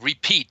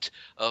repeat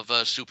of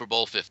Super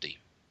Bowl 50.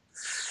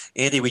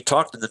 Andy, we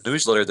talked in the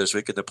newsletter this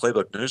week, in the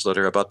Playbook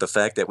newsletter, about the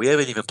fact that we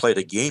haven't even played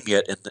a game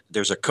yet, and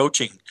there's a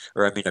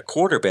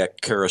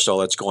quarterback carousel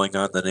that's going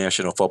on in the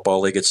National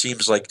Football League. It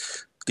seems like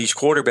these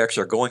quarterbacks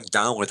are going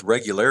down with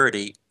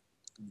regularity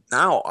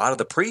now out of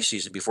the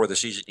preseason before the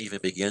season even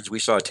begins. We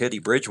saw Teddy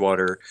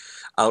Bridgewater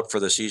out for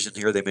the season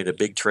here. They made a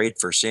big trade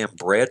for Sam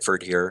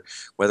Bradford here.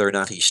 Whether or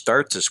not he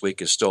starts this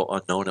week is still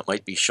unknown. It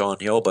might be Sean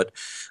Hill. But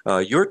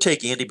your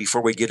take, Andy,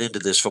 before we get into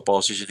this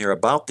football season here,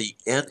 about the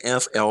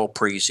NFL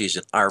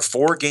preseason. Are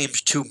 4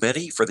 games too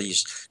many for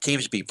these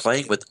teams to be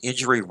playing with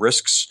injury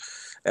risks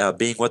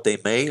being what they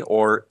may,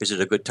 or is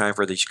it a good time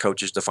for these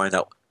coaches to find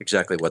out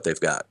exactly what they've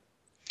got?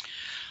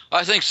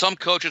 I think some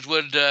coaches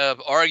would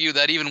argue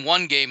that even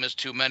 1 game is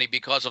too many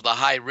because of the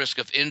high risk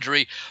of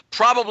injury.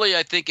 Probably,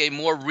 I think, a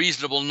more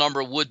reasonable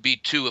number would be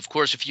 2. Of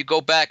course, if you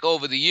go back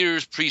over the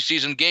years,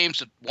 preseason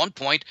games, at one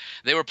point,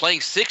 they were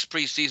playing 6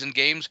 preseason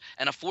games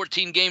and a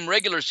 14-game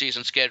regular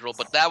season schedule.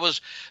 But that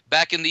was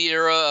back in the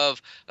era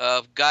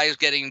of guys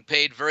getting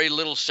paid very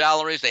little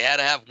salaries. They had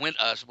to have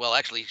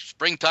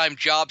springtime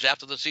jobs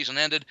after the season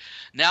ended.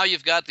 Now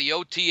you've got the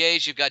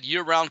OTAs, you've got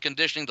year-round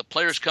conditioning. The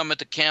players come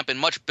into camp in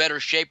much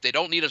better shape. They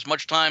don't need as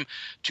much time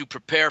to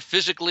prepare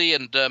physically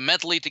and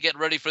mentally to get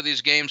ready for these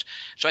games.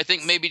 So I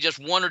think maybe just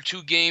 1 or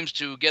 2 games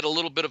to get a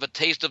little bit of a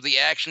taste of the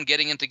action,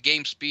 getting into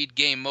game speed,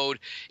 game mode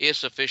is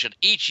sufficient.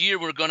 Each year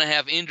we're going to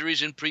have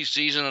injuries in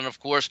preseason, and of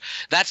course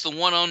that's the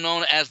one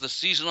unknown as the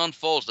season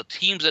unfolds. The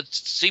teams that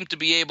seem to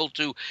be able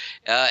to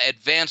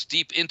advance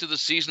deep into the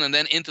season and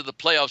then into the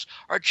playoffs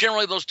are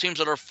generally those teams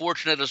that are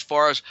fortunate as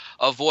far as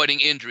avoiding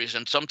injuries.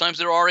 And sometimes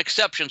there are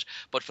exceptions,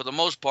 but for the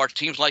most part,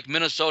 teams like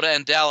Minnesota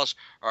and Dallas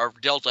are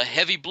dealt a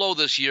heavy blow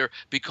this year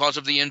because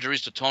of the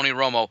injuries to Tony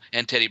Romo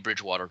and Teddy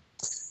Bridgewater.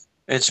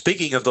 And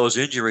speaking of those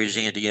injuries,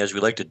 Andy, as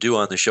we like to do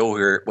on the show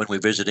here when we're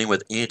visiting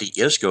with Andy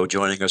Iskoe,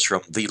 joining us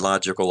from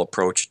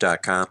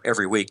TheLogicalApproach.com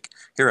every week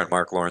here on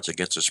Mark Lawrence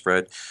Against the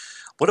Spread.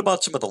 What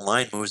about some of the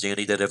line moves,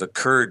 Andy, that have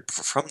occurred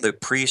from the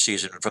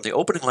preseason, from the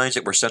opening lines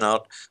that were sent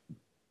out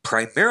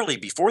primarily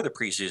before the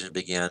preseason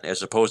began,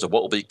 as opposed to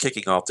what will be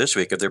kicking off this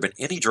week? Have there been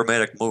any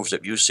dramatic moves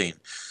that you've seen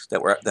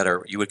that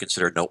are you would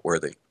consider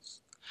noteworthy?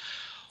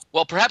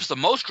 Well, perhaps the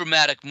most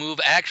dramatic move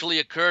actually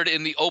occurred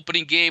in the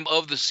opening game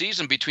of the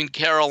season between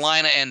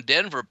Carolina and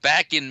Denver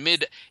back in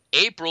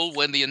mid-April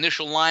when the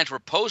initial lines were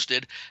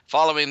posted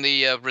following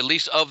the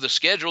release of the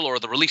schedule, or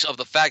the release of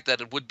the fact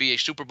that it would be a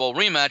Super Bowl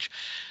rematch.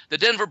 The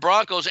Denver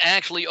Broncos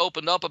actually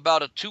opened up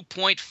about a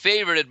 2-point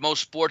favorite at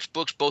most sports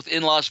books, both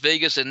in Las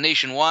Vegas and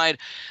nationwide.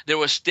 There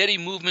was steady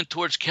movement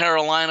towards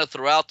Carolina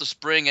throughout the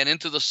spring and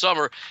into the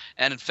summer.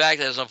 And in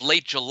fact, as of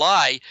late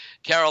July,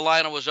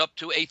 Carolina was up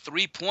to a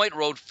 3-point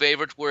road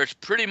favorite, where it's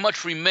pretty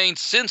much remained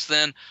since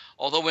then,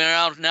 although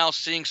we're now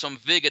seeing some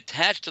VIG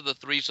attached to the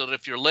 3, so that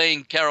if you're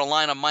laying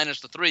Carolina minus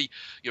the 3,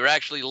 you're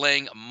actually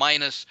laying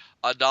minus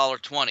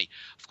 $1.20.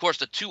 Of course,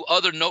 the 2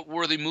 other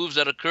noteworthy moves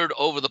that occurred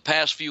over the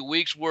past few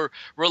weeks were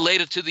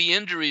related to the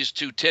injuries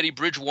to Teddy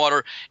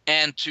Bridgewater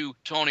and to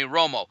Tony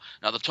Romo.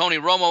 Now, the Tony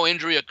Romo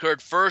injury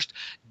occurred first.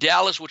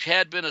 Dallas, which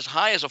had been as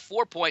high as a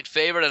 4-point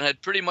favorite and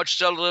had pretty much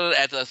settled it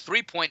at a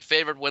 3-point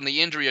favorite when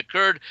the injury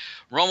occurred.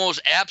 Romo's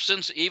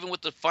absence, even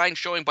with the fine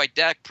showing by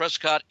Dak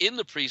Prescott in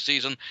the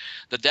preseason,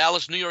 the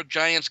Dallas-New York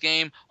Giants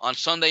game on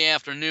Sunday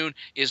afternoon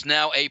is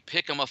now a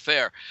pick'em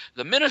affair.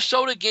 The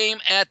Minnesota game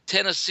at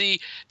Tennessee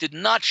did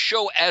not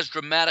show as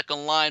dramatic a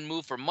line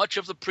move for much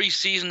of the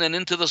preseason and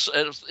into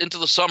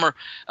the summer.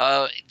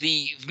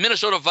 The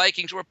Minnesota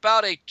Vikings were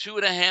about a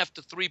 2.5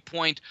 to 3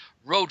 point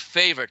road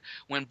favorite.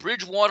 When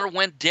Bridgewater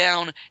went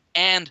down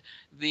and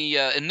the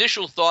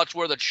initial thoughts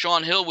were that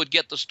Shaun Hill would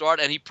get the start,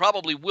 and he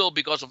probably will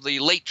because of the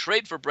late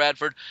trade for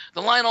Bradford.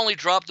 The line only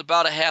dropped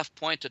about a half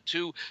point to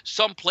 2,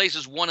 some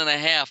places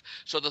 1.5.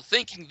 So the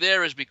thinking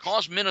there is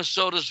because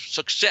Minnesota's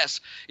success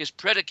is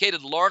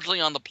predicated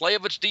largely on the play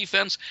of its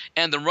defense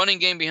and the running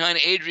game behind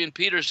Adrian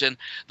Peterson,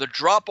 the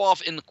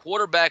drop-off in the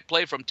quarterback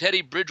play from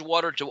Teddy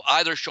Bridgewater to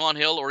either Shaun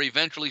Hill or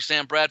eventually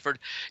Sam Bradford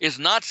is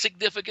not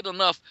significant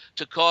enough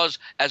to cause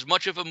as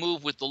much of a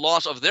move with the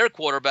loss of their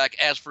quarterback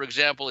as, for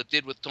example, it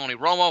did with Tony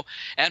Romo,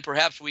 and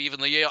perhaps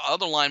the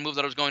other line move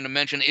that I was going to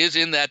mention is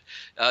in that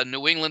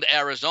New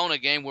England-Arizona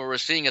game where we're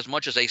seeing as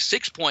much as a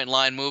 6-point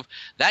line move.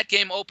 That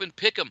game opened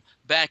pick'em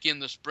back in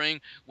the spring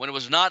when it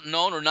was not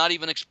known or not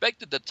even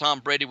expected that Tom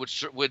Brady would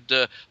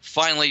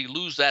finally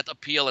lose that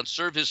appeal and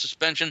serve his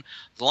suspension.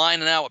 The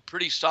line now a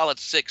pretty solid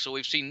 6, so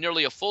we've seen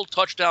nearly a full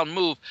touchdown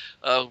move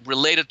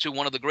related to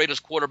one of the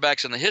greatest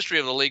quarterbacks in the history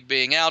of the league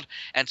being out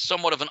and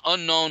somewhat of an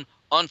unknown,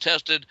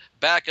 untested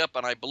backup.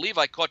 And I believe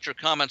I caught your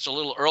comments a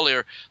little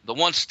earlier. The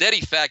one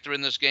steady factor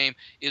in this game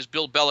is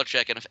Bill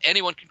Belichick. And if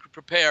anyone can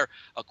prepare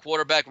a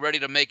quarterback ready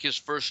to make his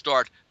first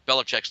start,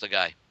 Belichick's the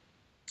guy.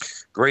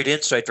 Great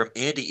insight from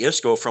Andy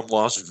Iskoe from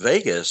Las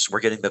Vegas. We're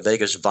getting the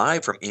Vegas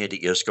vibe from Andy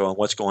Iskoe on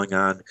what's going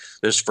on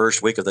this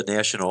first week of the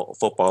National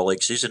Football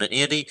League season. And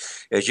Andy,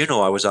 as you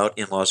know, I was out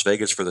in Las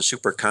Vegas for the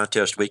Super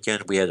Contest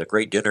weekend. We had a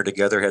great dinner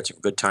together, had some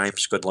good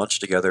times, good lunch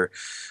together.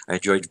 I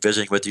enjoyed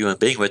visiting with you and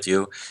being with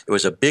you. It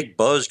was a big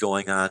buzz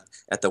going on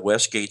at the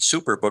Westgate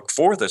Superbook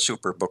for the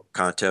Superbook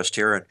contest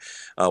here. And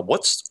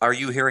what are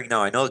you hearing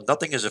now? I know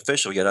nothing is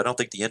official yet. I don't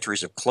think the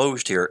entries have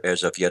closed here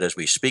as of yet as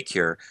we speak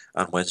here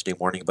on Wednesday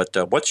morning. But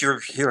what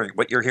you're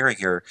hearing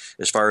here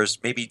as far as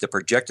maybe the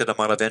projected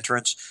amount of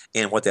entrants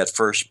and what that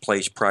first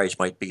place prize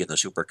might be in the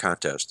Super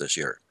Contest this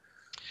year?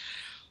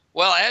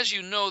 Well, as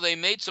you know, they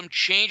made some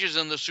changes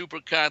in the Super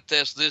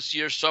Contest this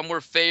year. Some were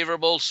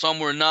favorable,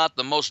 some were not.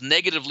 The most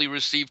negatively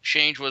received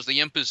change was the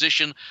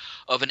imposition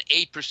of an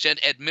 8%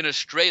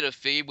 administrative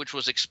fee, which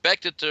was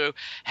expected to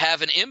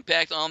have an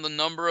impact on the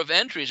number of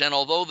entries. And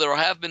although there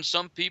have been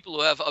some people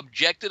who have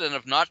objected and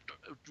have not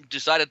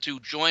decided to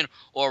join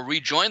or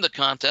rejoin the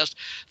contest,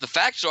 the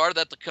facts are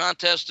that the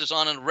contest is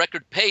on a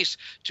record pace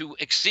to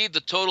exceed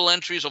the total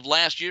entries of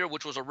last year,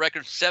 which was a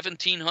record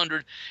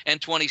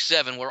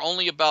 1,727. We're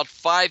only about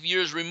 5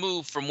 years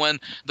removed from when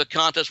the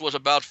contest was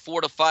about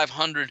 400 to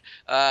 500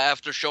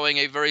 after showing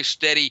a very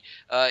steady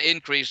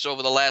increase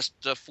over the last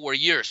 4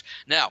 years.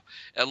 Now,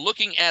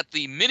 looking at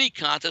the mini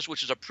contest,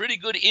 which is a pretty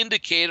good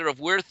indicator of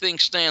where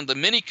things stand, the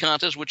mini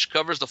contest, which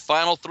covers the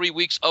final 3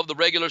 weeks of the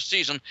regular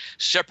season,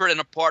 separate and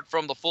apart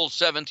from the full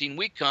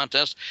 17-week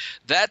contest,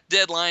 that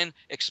deadline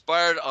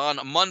expired on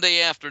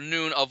Monday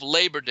afternoon of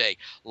Labor Day.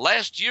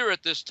 Last year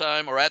at this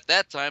time, or at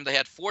that time, they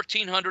had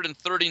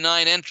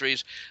 1,439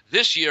 entries.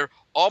 This year,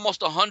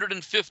 almost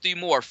 150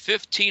 more,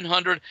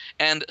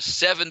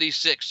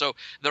 1,576. So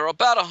they're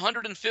about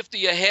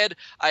 150 ahead.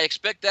 I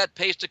expect that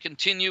pace to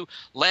continue.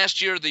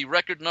 Last year, the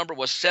record number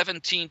was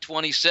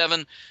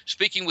 1,727.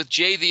 Speaking with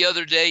Jay the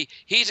other day,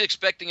 he's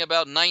expecting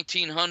about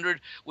 1,900,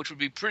 which would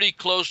be pretty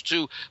close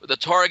to the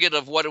target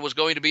of what it was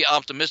going to be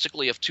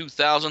optimistically of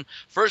 2,000.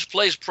 First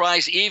place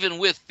prize, even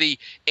with the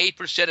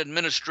 8%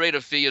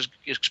 administrative fee, is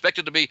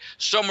expected to be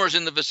somewhere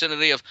in the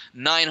vicinity of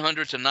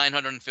 $900,000 to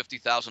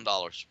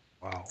 $950,000.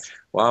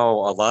 Wow,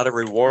 a lot of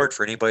reward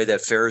for anybody that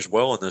fares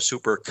well in the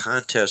Super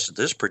Contest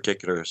this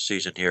particular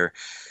season here.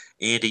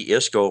 Andy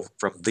Iskoe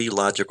from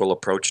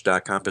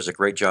TheLogicalApproach.com does a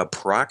great job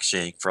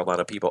proxying for a lot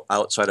of people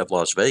outside of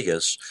Las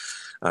Vegas,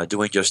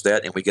 doing just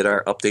that. And we get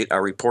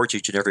our reports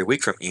each and every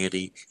week from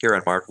Andy here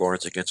on Mark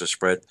Lawrence Against the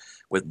Spread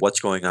with what's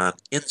going on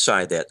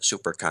inside that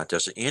Super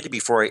Contest. And Andy,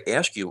 before I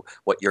ask you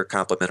what your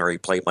complimentary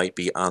play might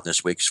be on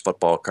this week's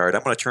football card,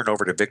 I'm going to turn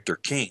over to Victor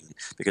King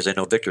because I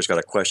know Victor's got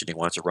a question he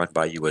wants to run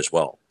by you as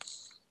well.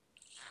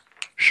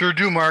 Sure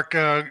do, Mark.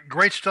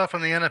 Great stuff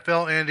on the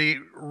NFL, Andy.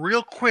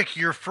 Real quick,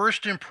 your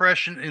first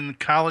impression in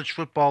college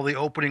football the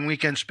opening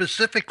weekend,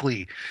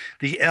 specifically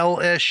the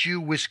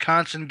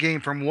LSU-Wisconsin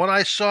game. From what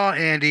I saw,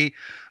 Andy,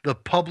 the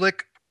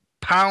public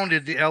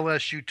pounded the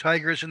LSU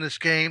Tigers in this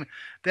game.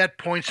 That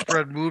point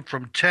spread moved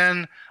from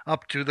 10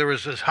 up to there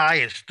was as high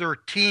as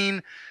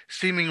 13.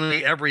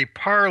 Seemingly every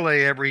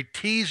parlay, every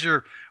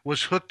teaser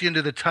was hooked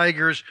into the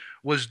Tigers.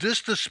 Was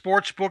this the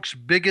sportsbook's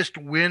biggest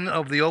win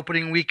of the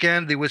opening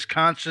weekend, the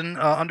Wisconsin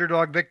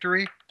underdog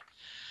victory?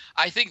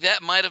 I think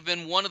that might have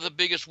been one of the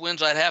biggest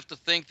wins. I'd have to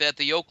think that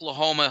the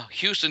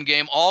Oklahoma-Houston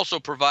game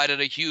also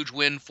provided a huge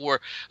win for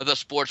the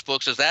sports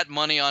books, as that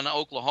money on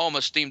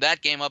Oklahoma steamed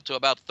that game up to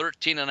about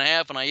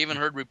 13.5, and I even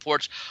heard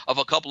reports of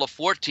a couple of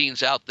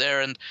 14s out there.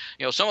 And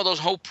some of those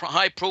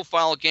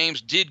high-profile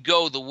games did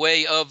go the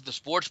way of the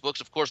sports books.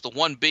 Of course, the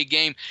one big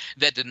game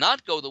that did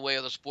not go the way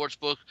of the sports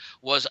book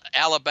was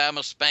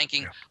Alabama's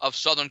spanking of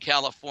Southern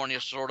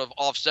California, sort of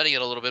offsetting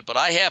it a little bit. But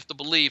I have to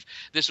believe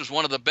this was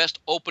one of the best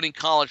opening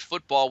college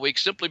football week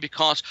simply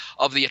because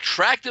of the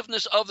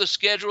attractiveness of the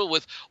schedule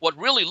with what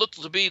really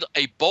looked to be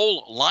a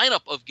bowl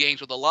lineup of games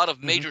with a lot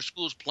of major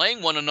schools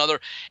playing one another,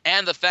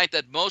 and the fact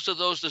that most of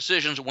those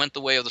decisions went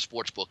the way of the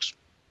sports books.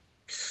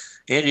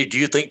 Andy, do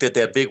you think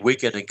that big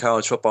weekend in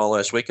college football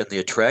last week and the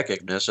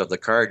attractiveness of the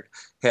card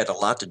had a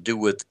lot to do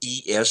with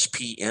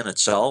ESPN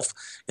itself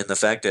and the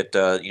fact that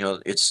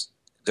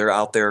they're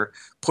out there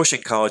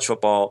pushing college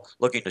football,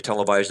 looking to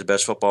televise the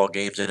best football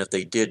games, and if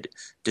they did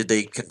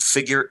they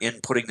configure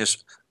in putting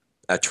this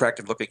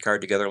attractive-looking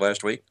card together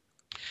last week?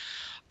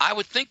 I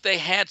would think they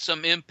had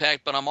some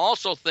impact, but I'm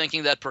also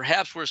thinking that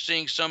perhaps we're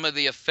seeing some of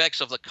the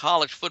effects of the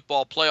college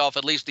football playoff,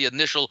 at least the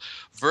initial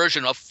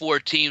version of 4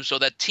 teams, so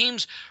that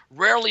teams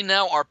rarely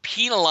now are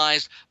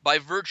penalized by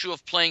virtue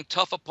of playing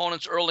tough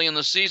opponents early in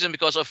the season,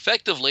 because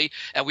effectively,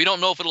 and we don't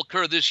know if it'll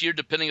occur this year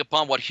depending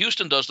upon what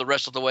Houston does the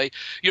rest of the way,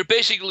 you're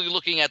basically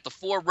looking at the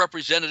 4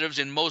 representatives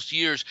in most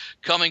years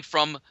coming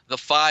from the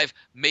 5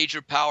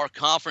 major power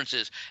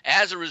conferences.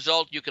 As a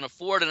result, you can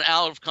afford an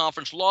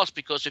out-of-conference loss,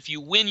 because if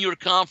you win your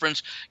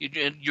conference,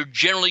 you're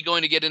generally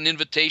going to get an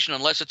invitation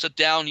unless it's a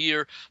down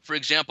year. For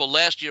example,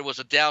 last year was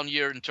a down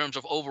year in terms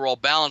of overall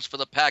balance for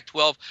the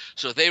Pac-12,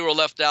 so they were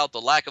left out.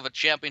 The lack of a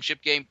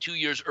championship game 2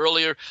 years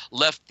earlier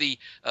left the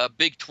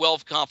Big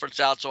 12 conference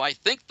out. So I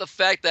think the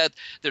fact that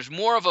there's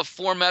more of a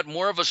format,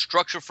 more of a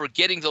structure for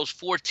getting those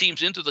 4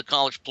 teams into the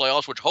college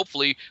playoffs, which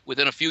hopefully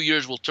within a few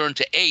years will turn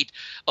to 8,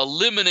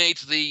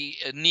 eliminates the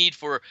need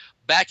for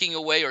backing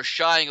away or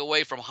shying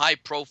away from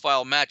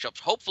high-profile matchups.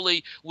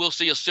 Hopefully, we'll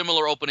see a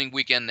similar opening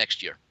weekend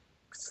next year.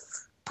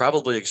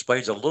 Probably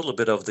explains a little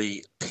bit of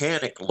the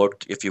panic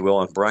look, if you will,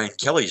 on Brian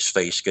Kelly's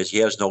face, because he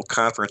has no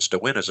conference to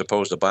win as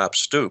opposed to Bob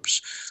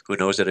Stoops, who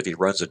knows that if he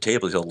runs the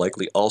table, he'll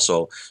likely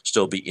also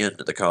still be in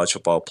the college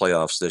football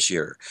playoffs this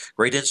year.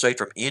 Great insight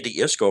from Andy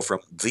Iskoe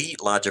from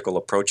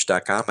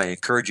TheLogicalApproach.com. I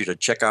encourage you to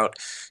check out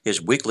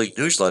his weekly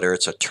newsletter.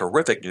 It's a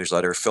terrific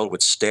newsletter filled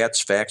with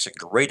stats, facts, and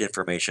great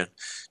information.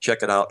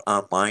 Check it out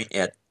online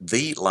at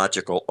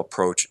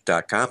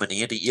TheLogicalApproach.com. And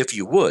Andy, if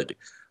you would,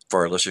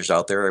 for our listeners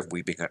out there, if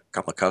we become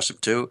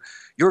accustomed to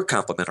your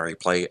complimentary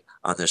play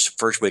on this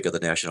first week of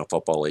the National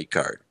Football League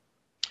card.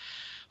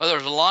 Well,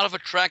 there's a lot of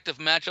attractive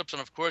matchups,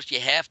 and of course you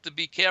have to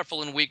be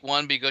careful in week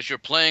 1 because you're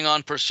playing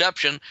on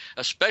perception,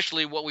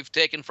 especially what we've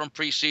taken from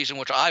preseason,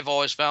 which I've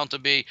always found to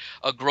be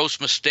a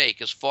gross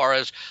mistake as far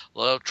as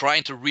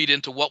trying to read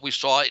into what we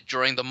saw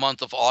during the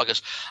month of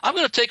August. I'm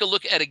going to take a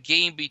look at a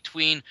game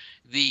between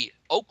the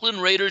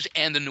Oakland Raiders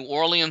and the New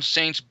Orleans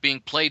Saints being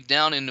played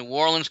down in New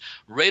Orleans.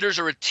 Raiders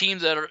are a team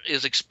that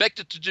is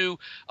expected to do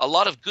a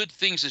lot of good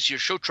things this year,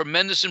 show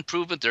tremendous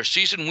improvement. Their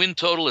season win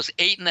total is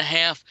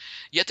 8.5.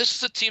 Yet this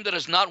is a team that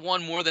has not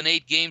won more than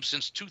 8 games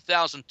since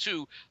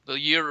 2002, the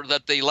year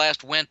that they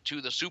last went to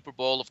the Super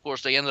Bowl. Of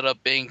course, they ended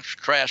up being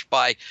trashed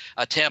by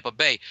Tampa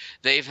Bay.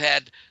 They've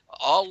had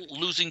all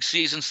losing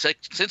seasons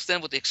since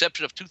then, with the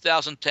exception of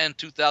 2010,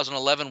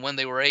 2011, when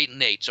they were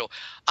 8-8. So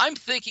I'm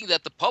thinking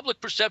that the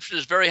public perception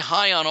is very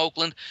high on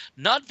Oakland,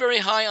 not very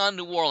high on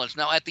New Orleans.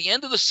 Now, at the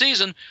end of the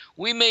season,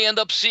 we may end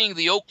up seeing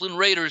the Oakland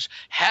Raiders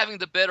having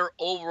the better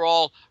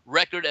overall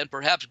record and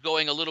perhaps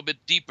going a little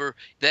bit deeper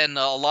than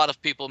a lot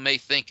of people may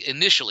think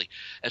initially.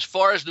 As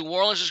far as New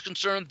Orleans is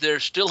concerned, they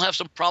still have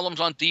some problems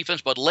on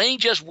defense, but laying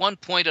just 1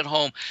 point at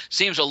home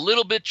seems a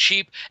little bit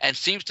cheap and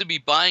seems to be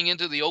buying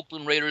into the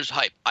Oakland Raiders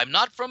hype. I'm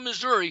not from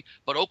Missouri,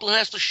 but Oakland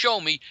has to show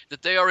me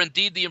that they are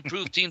indeed the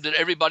improved team that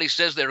everybody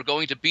says they're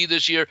going to be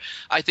this year.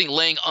 I think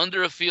laying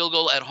under a field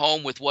goal at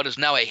home with what is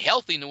now a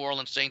healthy New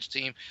Orleans Saints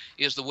team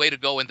is the way to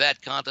go in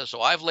that contest.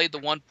 So I've laid the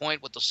 1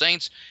 point with the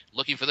Saints,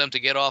 looking for them to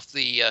get off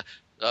the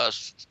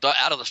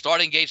out of the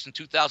starting gates in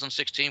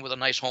 2016 with a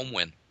nice home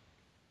win.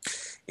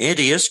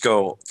 Andy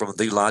Iskoe from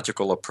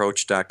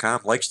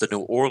TheLogicalApproach.com likes the New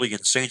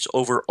Orleans Saints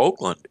over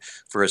Oakland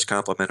for his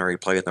complimentary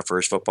play in the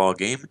first football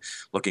game,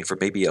 looking for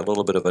maybe a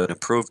little bit of an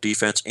improved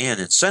defense and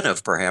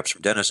incentive perhaps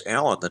from Dennis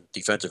Allen, the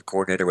defensive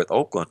coordinator with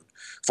Oakland,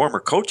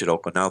 former coach at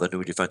Oakland, now the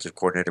new defensive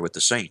coordinator with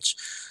the Saints.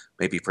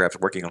 Maybe perhaps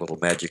working a little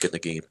magic in the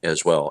game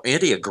as well.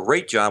 Andy, a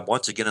great job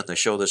once again on the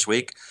show this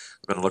week.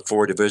 I'm going to look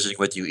forward to visiting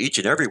with you each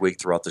and every week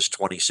throughout this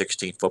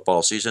 2016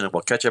 football season, and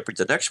we'll catch up with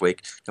you next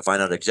week to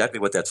find out exactly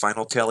what that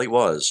final tally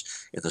was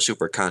in the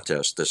Super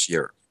Contest this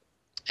year.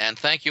 And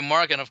thank you,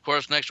 Mark. And, of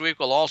course, next week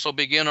we'll also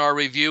begin our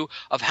review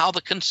of how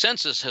the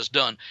consensus has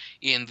done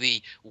in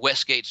the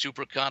Westgate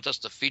Super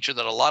Contest, a feature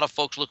that a lot of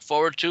folks look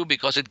forward to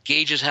because it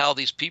gauges how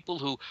these people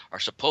who are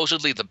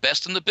supposedly the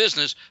best in the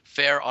business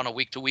fare on a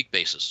week-to-week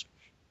basis.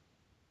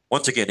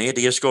 Once again,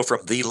 Andy Iskoe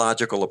from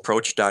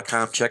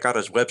TheLogicalApproach.com. Check out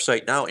his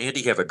website now.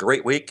 Andy, have a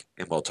great week,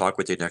 and we'll talk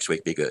with you next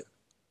week. Be good.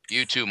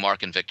 You too,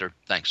 Mark and Victor.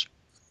 Thanks.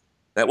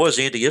 That was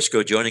Andy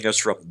Iskoe joining us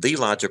from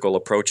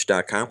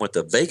TheLogicalApproach.com with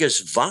the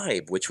Vegas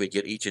Vibe, which we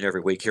get each and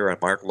every week here on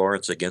Mark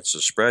Lawrence Against the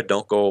Spread.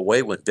 Don't go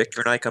away. When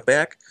Victor and I come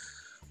back,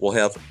 we'll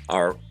have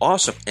our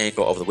awesome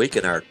angle of the week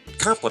and our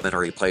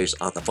complimentary plays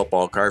on the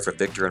football card from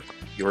Victor and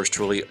yours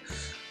truly.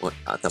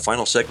 On the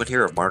final segment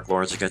here of Mark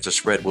Lawrence Against the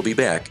Spread, we'll be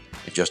back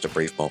in just a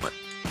brief moment.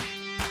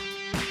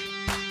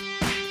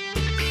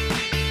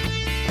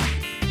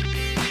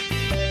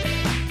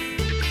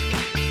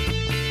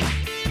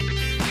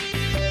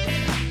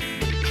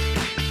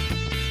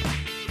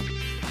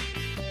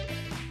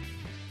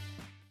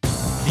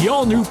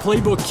 all-new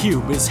Playbook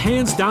Cube is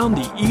hands down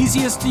the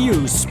easiest to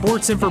use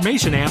sports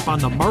information app on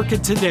the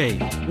market today.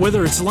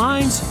 Whether it's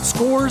lines,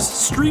 scores,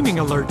 streaming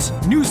alerts,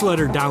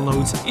 newsletter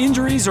downloads,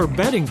 injuries, or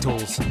betting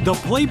tools, the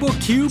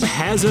Playbook Cube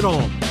has it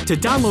all. To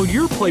download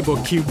your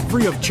Playbook Cube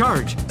free of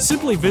charge,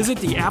 simply visit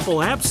the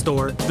Apple App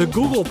Store, the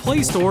Google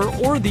Play Store,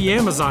 or the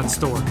Amazon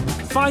Store.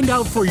 Find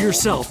out for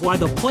yourself why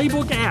the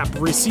Playbook app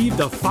received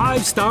a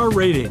 5-star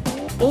rating.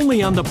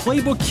 Only on the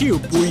Playbook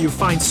Cube will you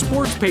find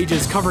sports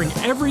pages covering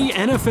every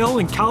NFL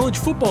and college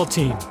football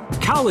team,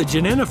 college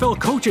and NFL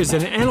coaches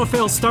and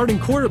NFL starting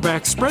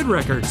quarterback spread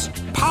records,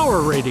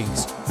 power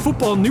ratings,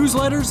 football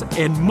newsletters,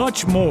 and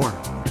much more.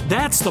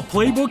 That's the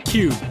Playbook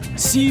Cube,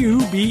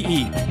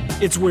 C-U-B-E.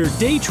 It's where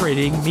day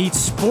trading meets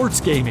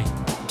sports gaming.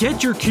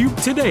 Get your cube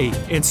today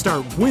and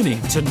start winning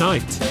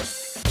tonight.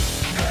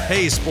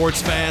 Hey,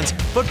 sports fans,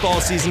 football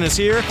season is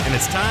here, and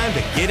it's time to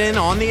get in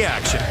on the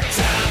action.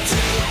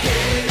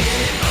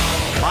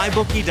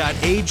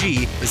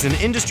 MyBookie.ag is an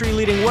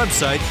industry-leading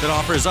website that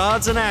offers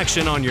odds and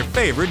action on your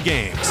favorite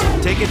games.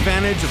 Take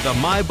advantage of the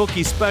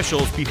MyBookie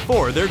specials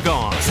before they're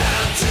gone.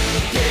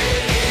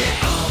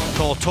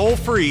 Call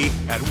toll-free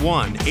at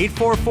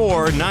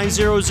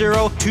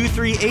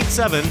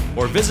 1-844-900-2387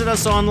 or visit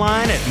us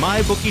online at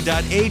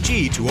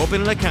mybookie.ag to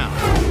open an account.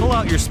 Pull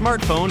out your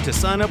smartphone to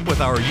sign up with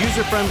our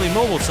user-friendly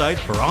mobile site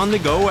for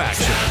on-the-go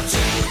action.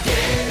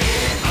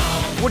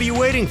 What are you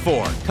waiting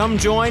for? Come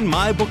join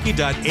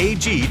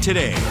mybookie.ag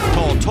today.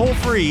 Call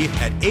toll-free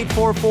at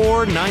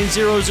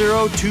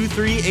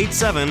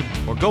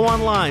 844-900-2387 or go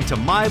online to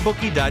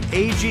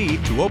mybookie.ag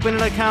to open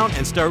an account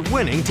and start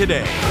winning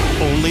today.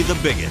 Only the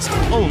biggest,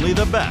 only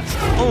the best,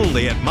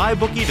 only at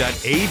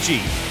mybookie.ag.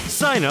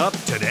 Sign up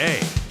today.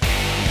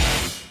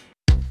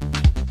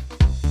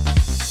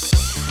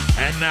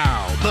 And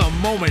now, the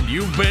moment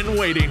you've been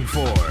waiting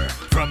for.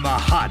 From the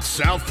hot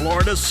South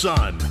Florida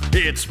sun,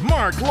 it's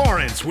Mark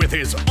Lawrence with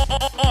his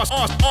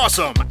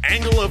awesome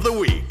Angle of the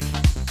Week.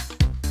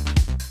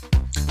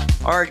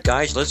 All right,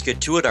 guys, let's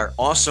get to it. Our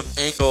awesome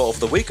Angle of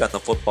the Week on the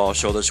football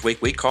show this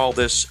week. We call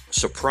this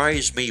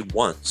Surprise Me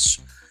Once.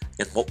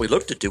 And what we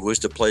look to do is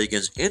to play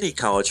against any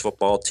college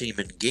football team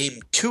in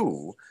Game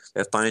 2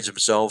 that finds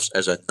themselves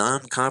as a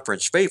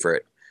non-conference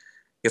favorite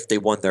if they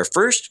won their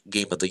first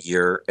game of the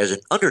year as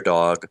an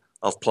underdog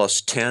of plus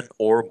 10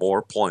 or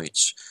more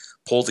points.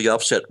 Pull the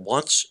upset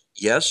once,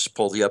 yes.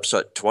 Pull the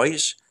upset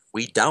twice,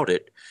 we doubt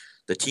it.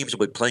 The teams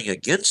we'll be playing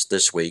against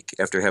this week,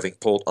 after having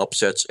pulled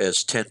upsets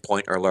as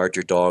 10-point or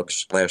larger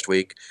dogs last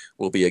week,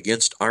 will be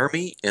against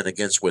Army and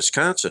against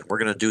Wisconsin. We're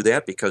going to do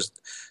that because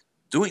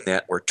doing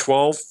that, we're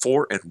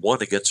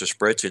 12-4-1 against the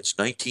spread since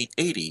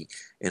 1980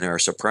 in our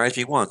Surprise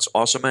Me Once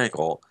Awesome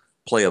Angle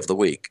Play of the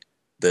Week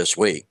this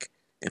week.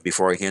 And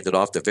before I hand it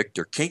off to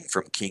Victor King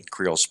from King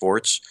Creole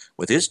Sports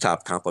with his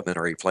top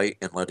complimentary play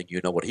and letting you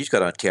know what he's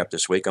got on tap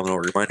this week, I'm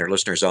going to remind our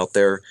listeners out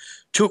there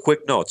 2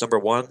 quick notes. Number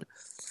one,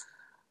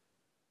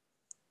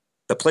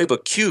 the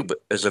Playbook Cube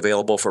is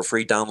available for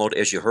free download,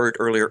 as you heard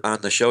earlier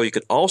on the show. You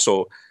can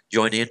also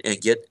join in and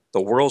get the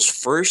world's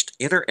first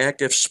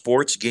interactive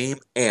sports game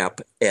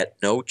app at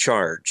no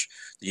charge.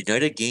 The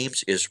United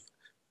Games is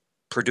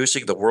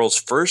producing the world's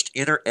first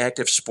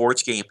interactive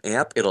sports game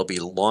app. It'll be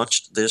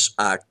launched this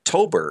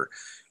October.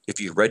 If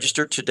you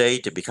register today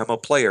to become a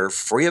player,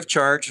 free of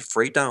charge,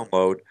 free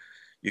download,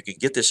 you can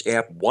get this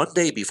app one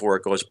day before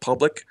it goes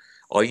public.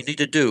 All you need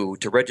to do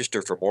to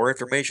register for more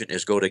information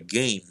is go to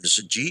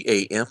games,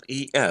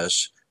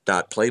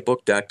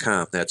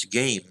 GAMES.playbook.com. That's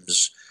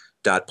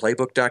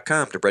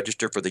games.playbook.com to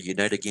register for the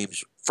United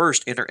Games'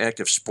 first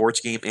interactive sports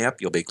game app.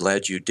 You'll be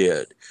glad you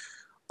did.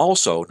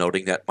 Also,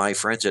 noting that my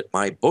friends at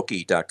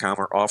MyBookie.com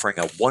are offering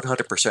a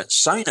 100%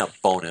 sign-up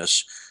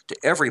bonus to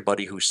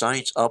everybody who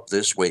signs up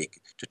this week.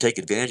 To take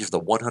advantage of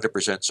the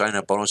 100%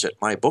 sign-up bonus at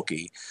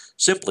MyBookie,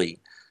 simply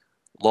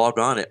log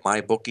on at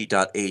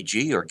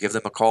mybookie.ag or give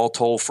them a call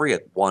toll-free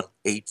at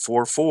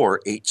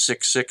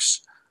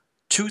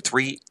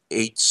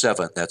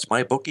 1-844-866-2387. That's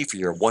MyBookie for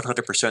your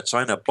 100%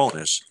 sign-up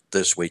bonus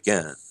this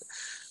weekend.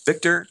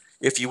 Victor,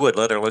 if you would,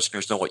 let our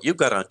listeners know what you've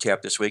got on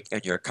tap this week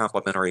and your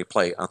complimentary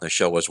play on the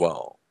show as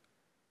well.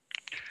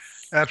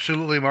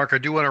 Absolutely, Mark. I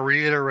do want to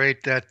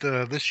reiterate that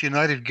this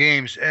United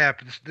Games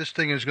app, this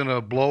thing is going to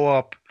blow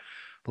up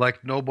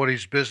like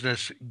nobody's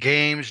business.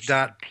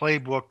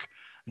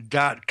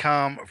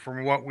 Games.playbook.com.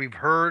 From what we've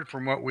heard,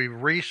 from what we've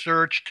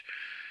researched,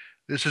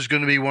 this is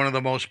going to be one of the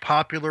most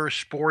popular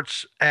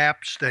sports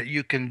apps that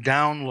you can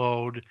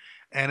download,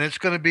 and it's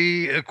going to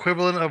be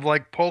equivalent of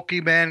like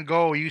Pokemon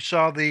Go. You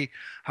saw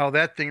how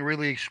that thing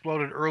really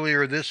exploded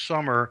earlier this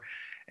summer,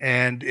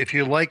 and if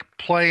you like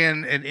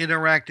playing an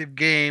interactive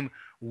game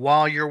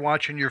while you're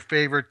watching your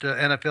favorite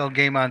NFL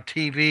game on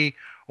TV,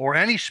 or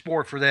any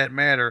sport for that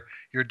matter,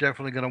 you're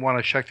definitely going to want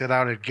to check that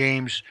out at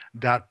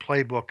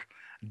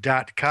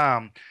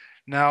games.playbook.com.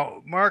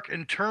 Now, Mark,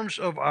 in terms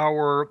of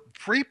our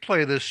free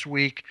play this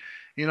week,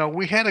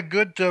 we had a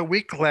good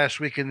week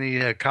last week in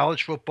the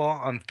college football.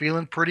 I'm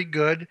feeling pretty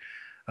good.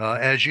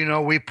 As you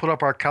know, we put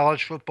up our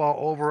college football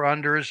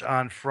over-unders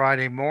on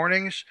Friday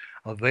mornings,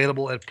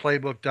 available at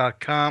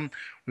playbook.com.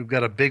 We've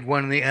got a big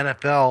one in the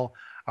NFL.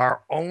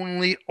 Our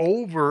only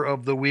over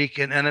of the week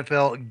in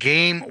NFL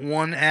Game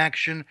 1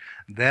 action.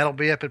 That'll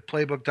be up at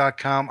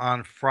playbook.com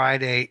on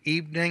Friday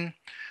evening.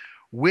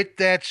 With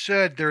that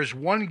said, there's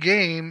one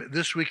game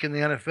this week in the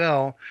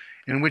NFL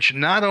in which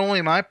not only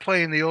am I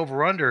playing the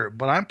over-under,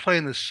 but I'm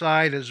playing the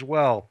side as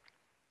well.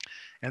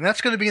 And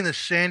that's going to be in the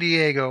San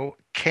Diego,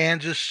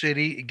 Kansas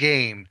City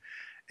game.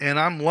 And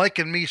I'm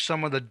liking me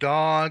some of the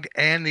dog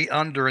and the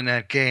under in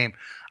that game.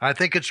 I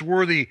think it's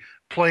worthy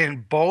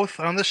playing both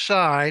on the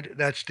side.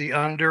 That's the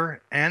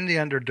under and the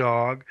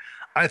underdog.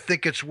 I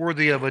think it's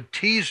worthy of a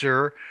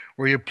teaser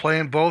where you're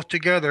playing both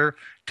together.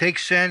 Take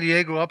San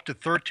Diego up to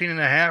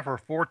 13.5 or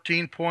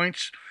 14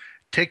 points.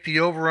 Take the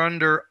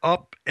over-under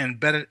up and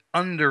bet it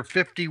under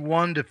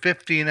 51 to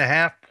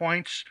 50.5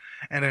 points.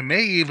 And it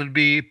may even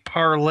be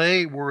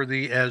parlay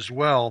worthy as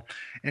well.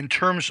 In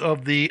terms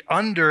of the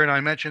under, and I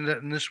mentioned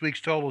that in this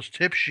week's totals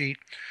tip sheet,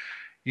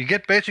 you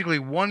get basically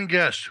one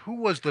guess.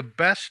 Who was the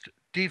best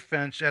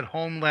defense at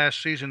home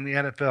last season in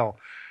the NFL?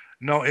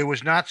 No, it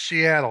was not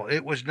Seattle.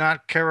 It was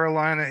not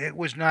Carolina. It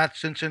was not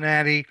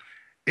Cincinnati.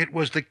 It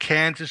was the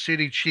Kansas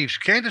City Chiefs.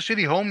 Kansas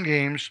City home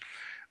games,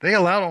 they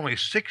allowed only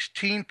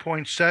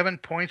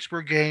 16.7 points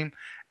per game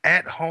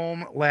at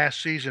home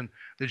last season.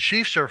 The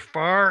Chiefs are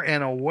far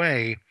and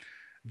away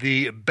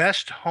the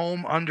best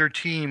home under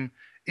team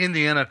in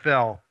the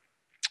NFL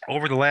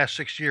over the last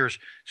 6 years.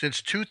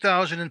 Since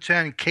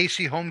 2010,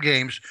 KC home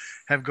games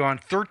have gone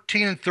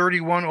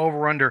 13-31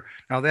 over under.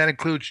 Now that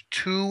includes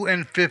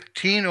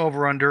 2-15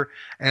 over under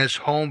as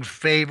home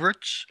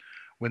favorites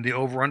when the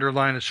over under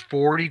line is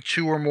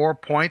 42 or more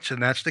points,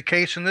 and that's the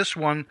case in this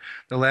one.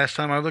 The last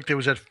time I looked, it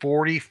was at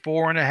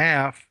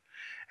 44.5.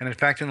 And in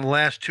fact, in the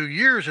last 2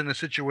 years in the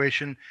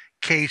situation,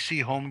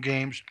 KC home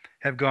games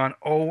have gone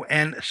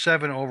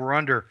 0-7 over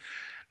under.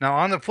 Now,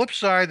 on the flip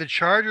side, the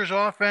Chargers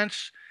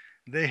offense,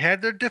 they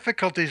had their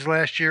difficulties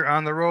last year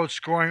on the road,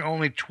 scoring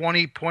only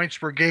 20 points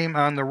per game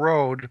on the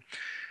road.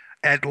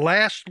 At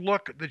last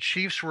look, the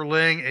Chiefs were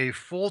laying a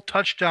full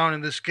touchdown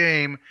in this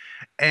game,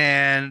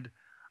 and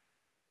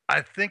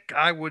I think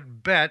I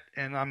would bet,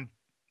 and I'm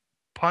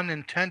pun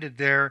intended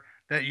there,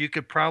 that you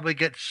could probably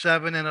get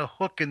 7 and a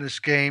hook in this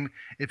game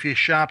if you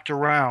shopped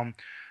around.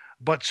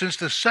 But since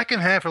the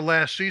second half of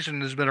last season,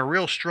 there's been a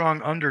real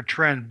strong under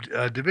trend.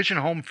 Division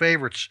home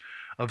favorites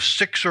of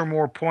 6 or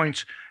more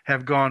points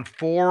have gone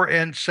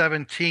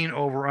 4-17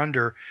 over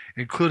under,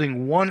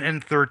 including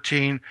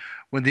 1-13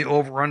 when the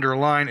over under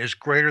line is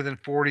greater than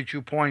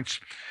 42 points.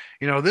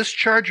 You know, this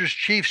Chargers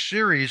Chiefs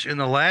series in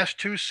the last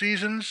 2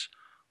 seasons,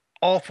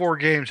 all 4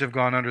 games have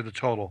gone under the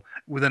total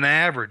with an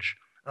average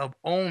of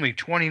only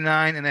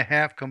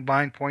 29.5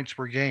 combined points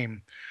per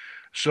game.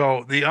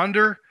 So the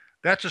under,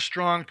 that's a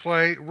strong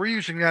play. We're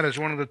using that as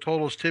one of the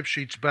totals tip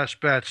sheet's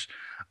best bets.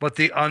 But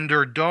the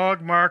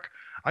underdog, Mark,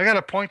 I got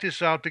to point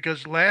this out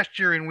because last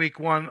year in week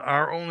 1,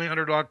 our only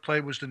underdog play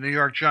was the New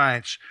York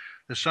Giants,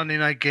 the Sunday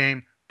night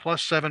game,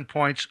 plus 7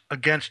 points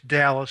against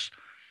Dallas.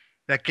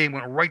 That game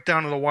went right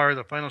down to the wire.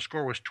 The final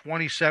score was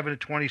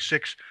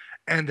 27-26.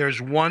 And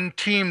there's one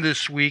team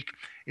this week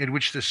in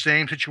which the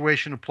same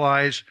situation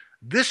applies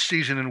this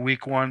season in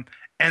week 1,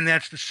 and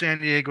that's the San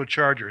Diego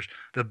Chargers.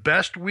 The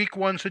best week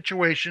 1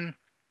 situation,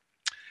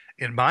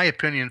 in my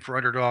opinion, for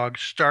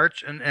underdogs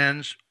starts and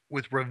ends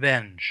with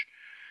revenge.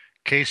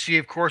 KC,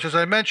 of course, as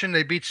I mentioned,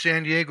 they beat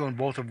San Diego in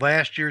both of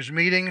last year's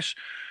meetings.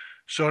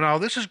 So now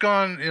this has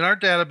gone, in our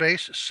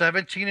database,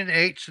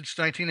 17-8 since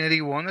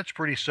 1981. That's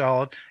pretty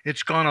solid.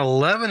 It's gone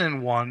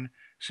 11-1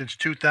 since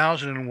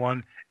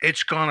 2001.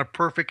 It's gone a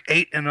perfect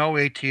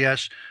 8-0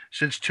 ATS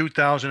since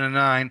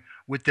 2009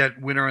 with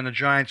that winner in the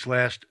Giants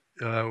last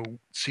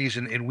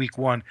season in week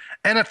 1.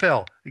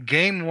 NFL,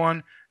 game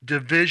 1,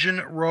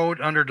 division road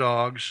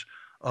underdogs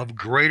of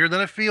greater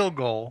than a field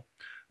goal,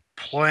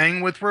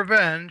 playing with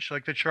revenge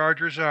like the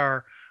Chargers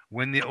are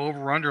when the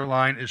over-under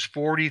line is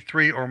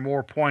 43 or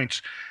more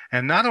points.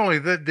 And not only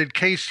did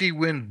KC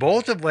win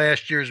both of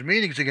last year's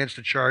meetings against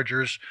the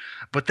Chargers,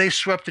 but they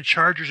swept the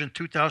Chargers in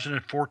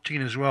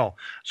 2014 as well.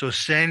 So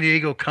San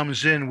Diego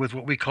comes in with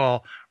what we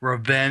call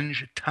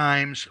revenge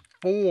times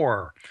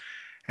 4.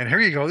 And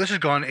here you go. This has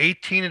gone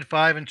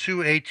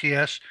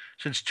 18-5-2 ATS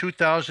since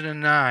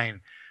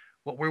 2009.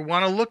 What we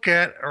want to look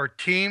at are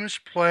teams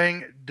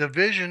playing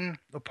division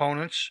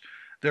opponents.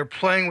 They're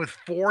playing with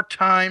 4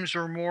 times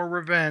or more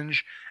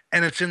revenge,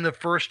 and it's in the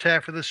first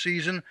half of the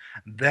season.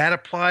 That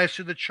applies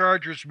to the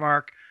Chargers,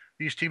 Mark.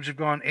 These teams have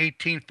gone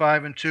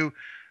 18-5-2.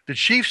 The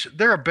Chiefs,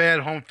 they're a bad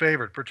home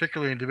favorite,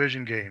 particularly in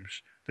division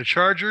games. The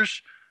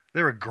Chargers,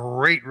 they're a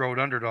great road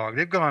underdog.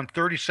 They've gone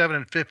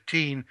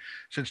 37-15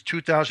 since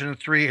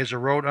 2003 as a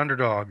road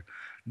underdog.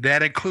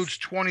 That includes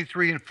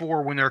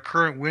 23-4 when their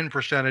current win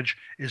percentage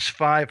is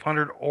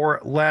 500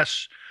 or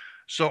less.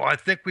 So I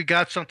think we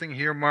got something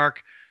here,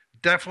 Mark.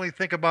 Definitely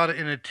think about it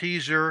in a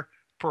teaser,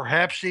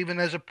 perhaps even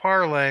as a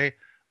parlay,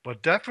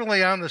 but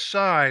definitely on the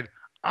side.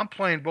 I'm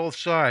playing both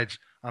sides.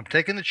 I'm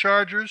taking the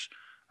Chargers.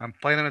 I'm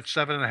playing them at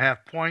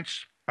 7.5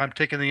 points. I'm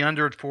taking the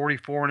under at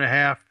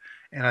 44.5,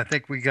 and I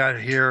think we got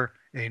here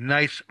a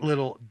nice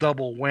little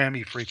double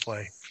whammy free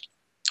play.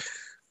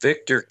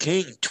 Victor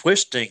King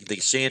twisting the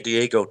San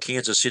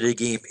Diego-Kansas City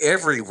game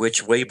every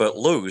which way but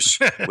loose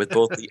with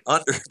both the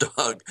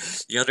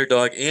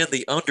underdog and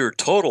the under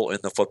total in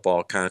the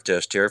football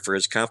contest here for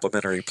his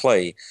complimentary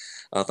play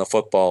on the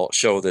football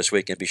show this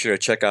week. And be sure to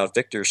check out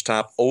Victor's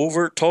top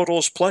over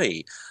totals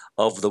play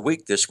of the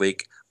week this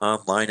week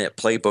online at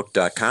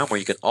playbook.com, where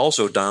you can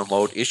also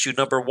download issue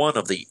number 1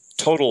 of the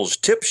totals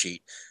tip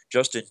sheet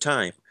just in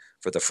time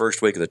for the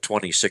first week of the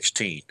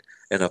 2016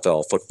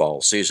 NFL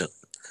football season.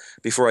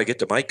 Before I get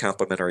to my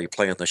complimentary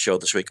play on the show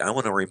this week, I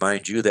want to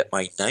remind you that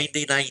my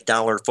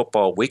 $99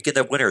 football weekend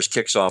of winners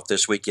kicks off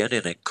this weekend,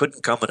 and it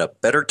couldn't come at a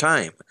better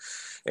time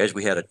as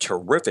we had a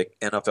terrific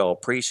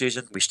NFL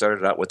preseason. We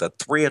started out with a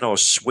 3-0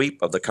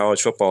 sweep of the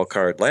college football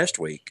card last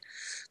week.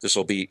 This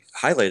will be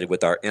highlighted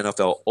with our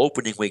NFL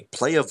opening week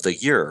play of the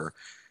year.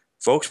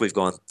 Folks, we've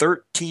gone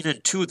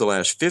 13-2 the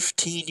last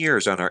 15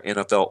 years on our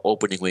NFL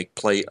opening week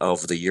play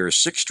of the year.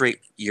 6 straight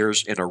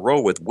years in a row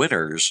with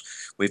winners.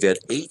 We've had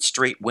 8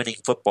 straight winning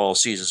football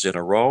seasons in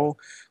a row.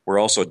 We're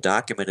also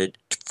documented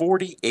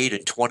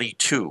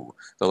 48-22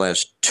 the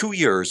last 2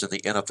 years in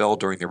the NFL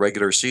during the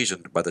regular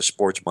season by the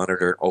Sports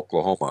Monitor in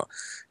Oklahoma.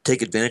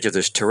 Take advantage of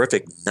this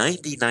terrific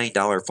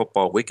 $99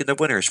 football weekend of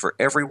winners for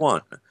every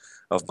one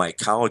of my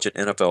college and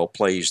NFL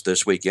plays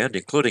this weekend,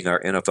 including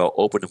our NFL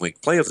opening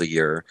week play of the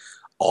year.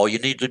 All you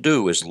need to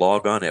do is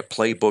log on at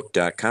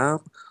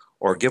playbook.com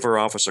or give our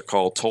office a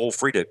call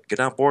toll-free to get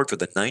on board for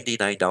the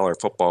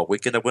 $99 football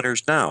weekend of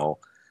winners now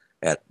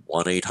at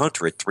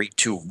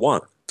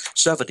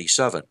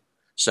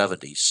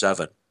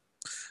 1-800-321-7777.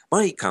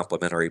 My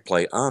complimentary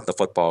play on the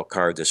football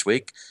card this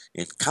week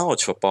in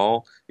college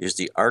football is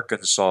the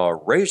Arkansas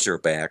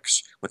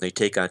Razorbacks when they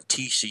take on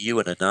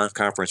TCU in a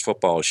non-conference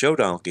football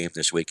showdown game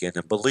this weekend.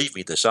 And believe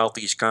me, the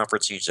Southeast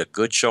Conference needs a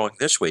good showing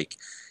this week.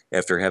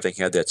 After having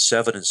had that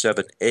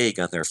 7-7 egg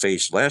on their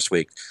face last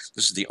week,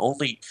 this is the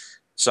only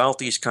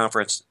Southeast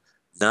Conference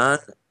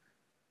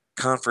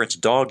non-conference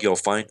dog you'll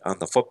find on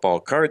the football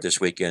card this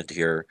weekend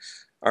here.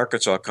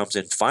 Arkansas comes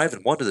in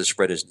 5-1 to the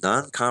spread as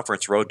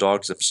non-conference road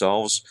dogs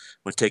themselves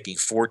when taking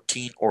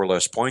 14 or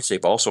less points.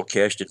 They've also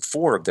cashed in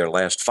 4 of their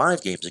last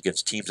 5 games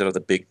against teams out of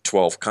the Big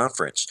 12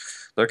 Conference.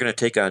 They're going to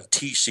take on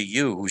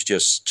TCU, who's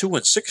just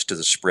 2-6 to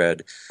the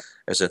spread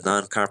as a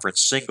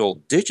non-conference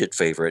single-digit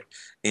favorite.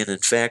 And in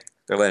fact,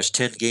 their last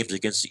 10 games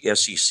against the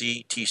SEC,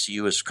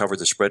 TCU has covered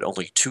the spread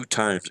only 2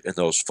 times in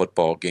those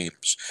football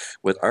games.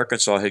 With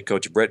Arkansas head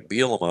coach Brett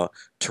Bielema,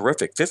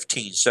 terrific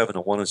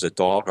 15-7-1 as a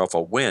dog off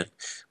a win.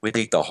 We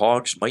think the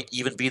Hogs might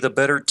even be the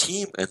better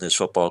team in this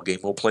football game.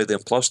 We'll play them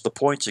plus the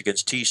points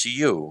against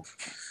TCU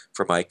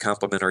for my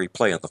complimentary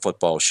play on the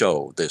football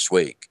show this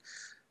week.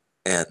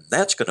 And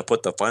that's going to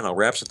put the final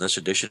wraps in this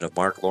edition of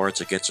Mark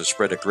Lawrence Against the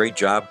Spread. A great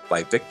job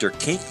by Victor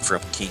King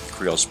from King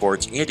Creole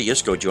Sports. Andy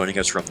Iskoe joining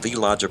us from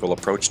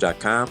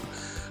TheLogicalApproach.com.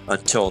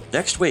 Until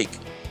next week,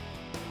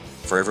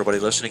 for everybody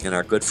listening and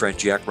our good friend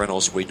Jack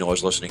Reynolds, we know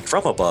is listening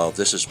from above,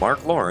 this is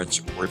Mark Lawrence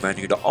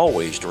reminding you to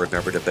always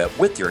remember to bet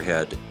with your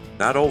head,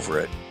 not over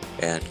it,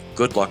 and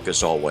good luck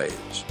as always.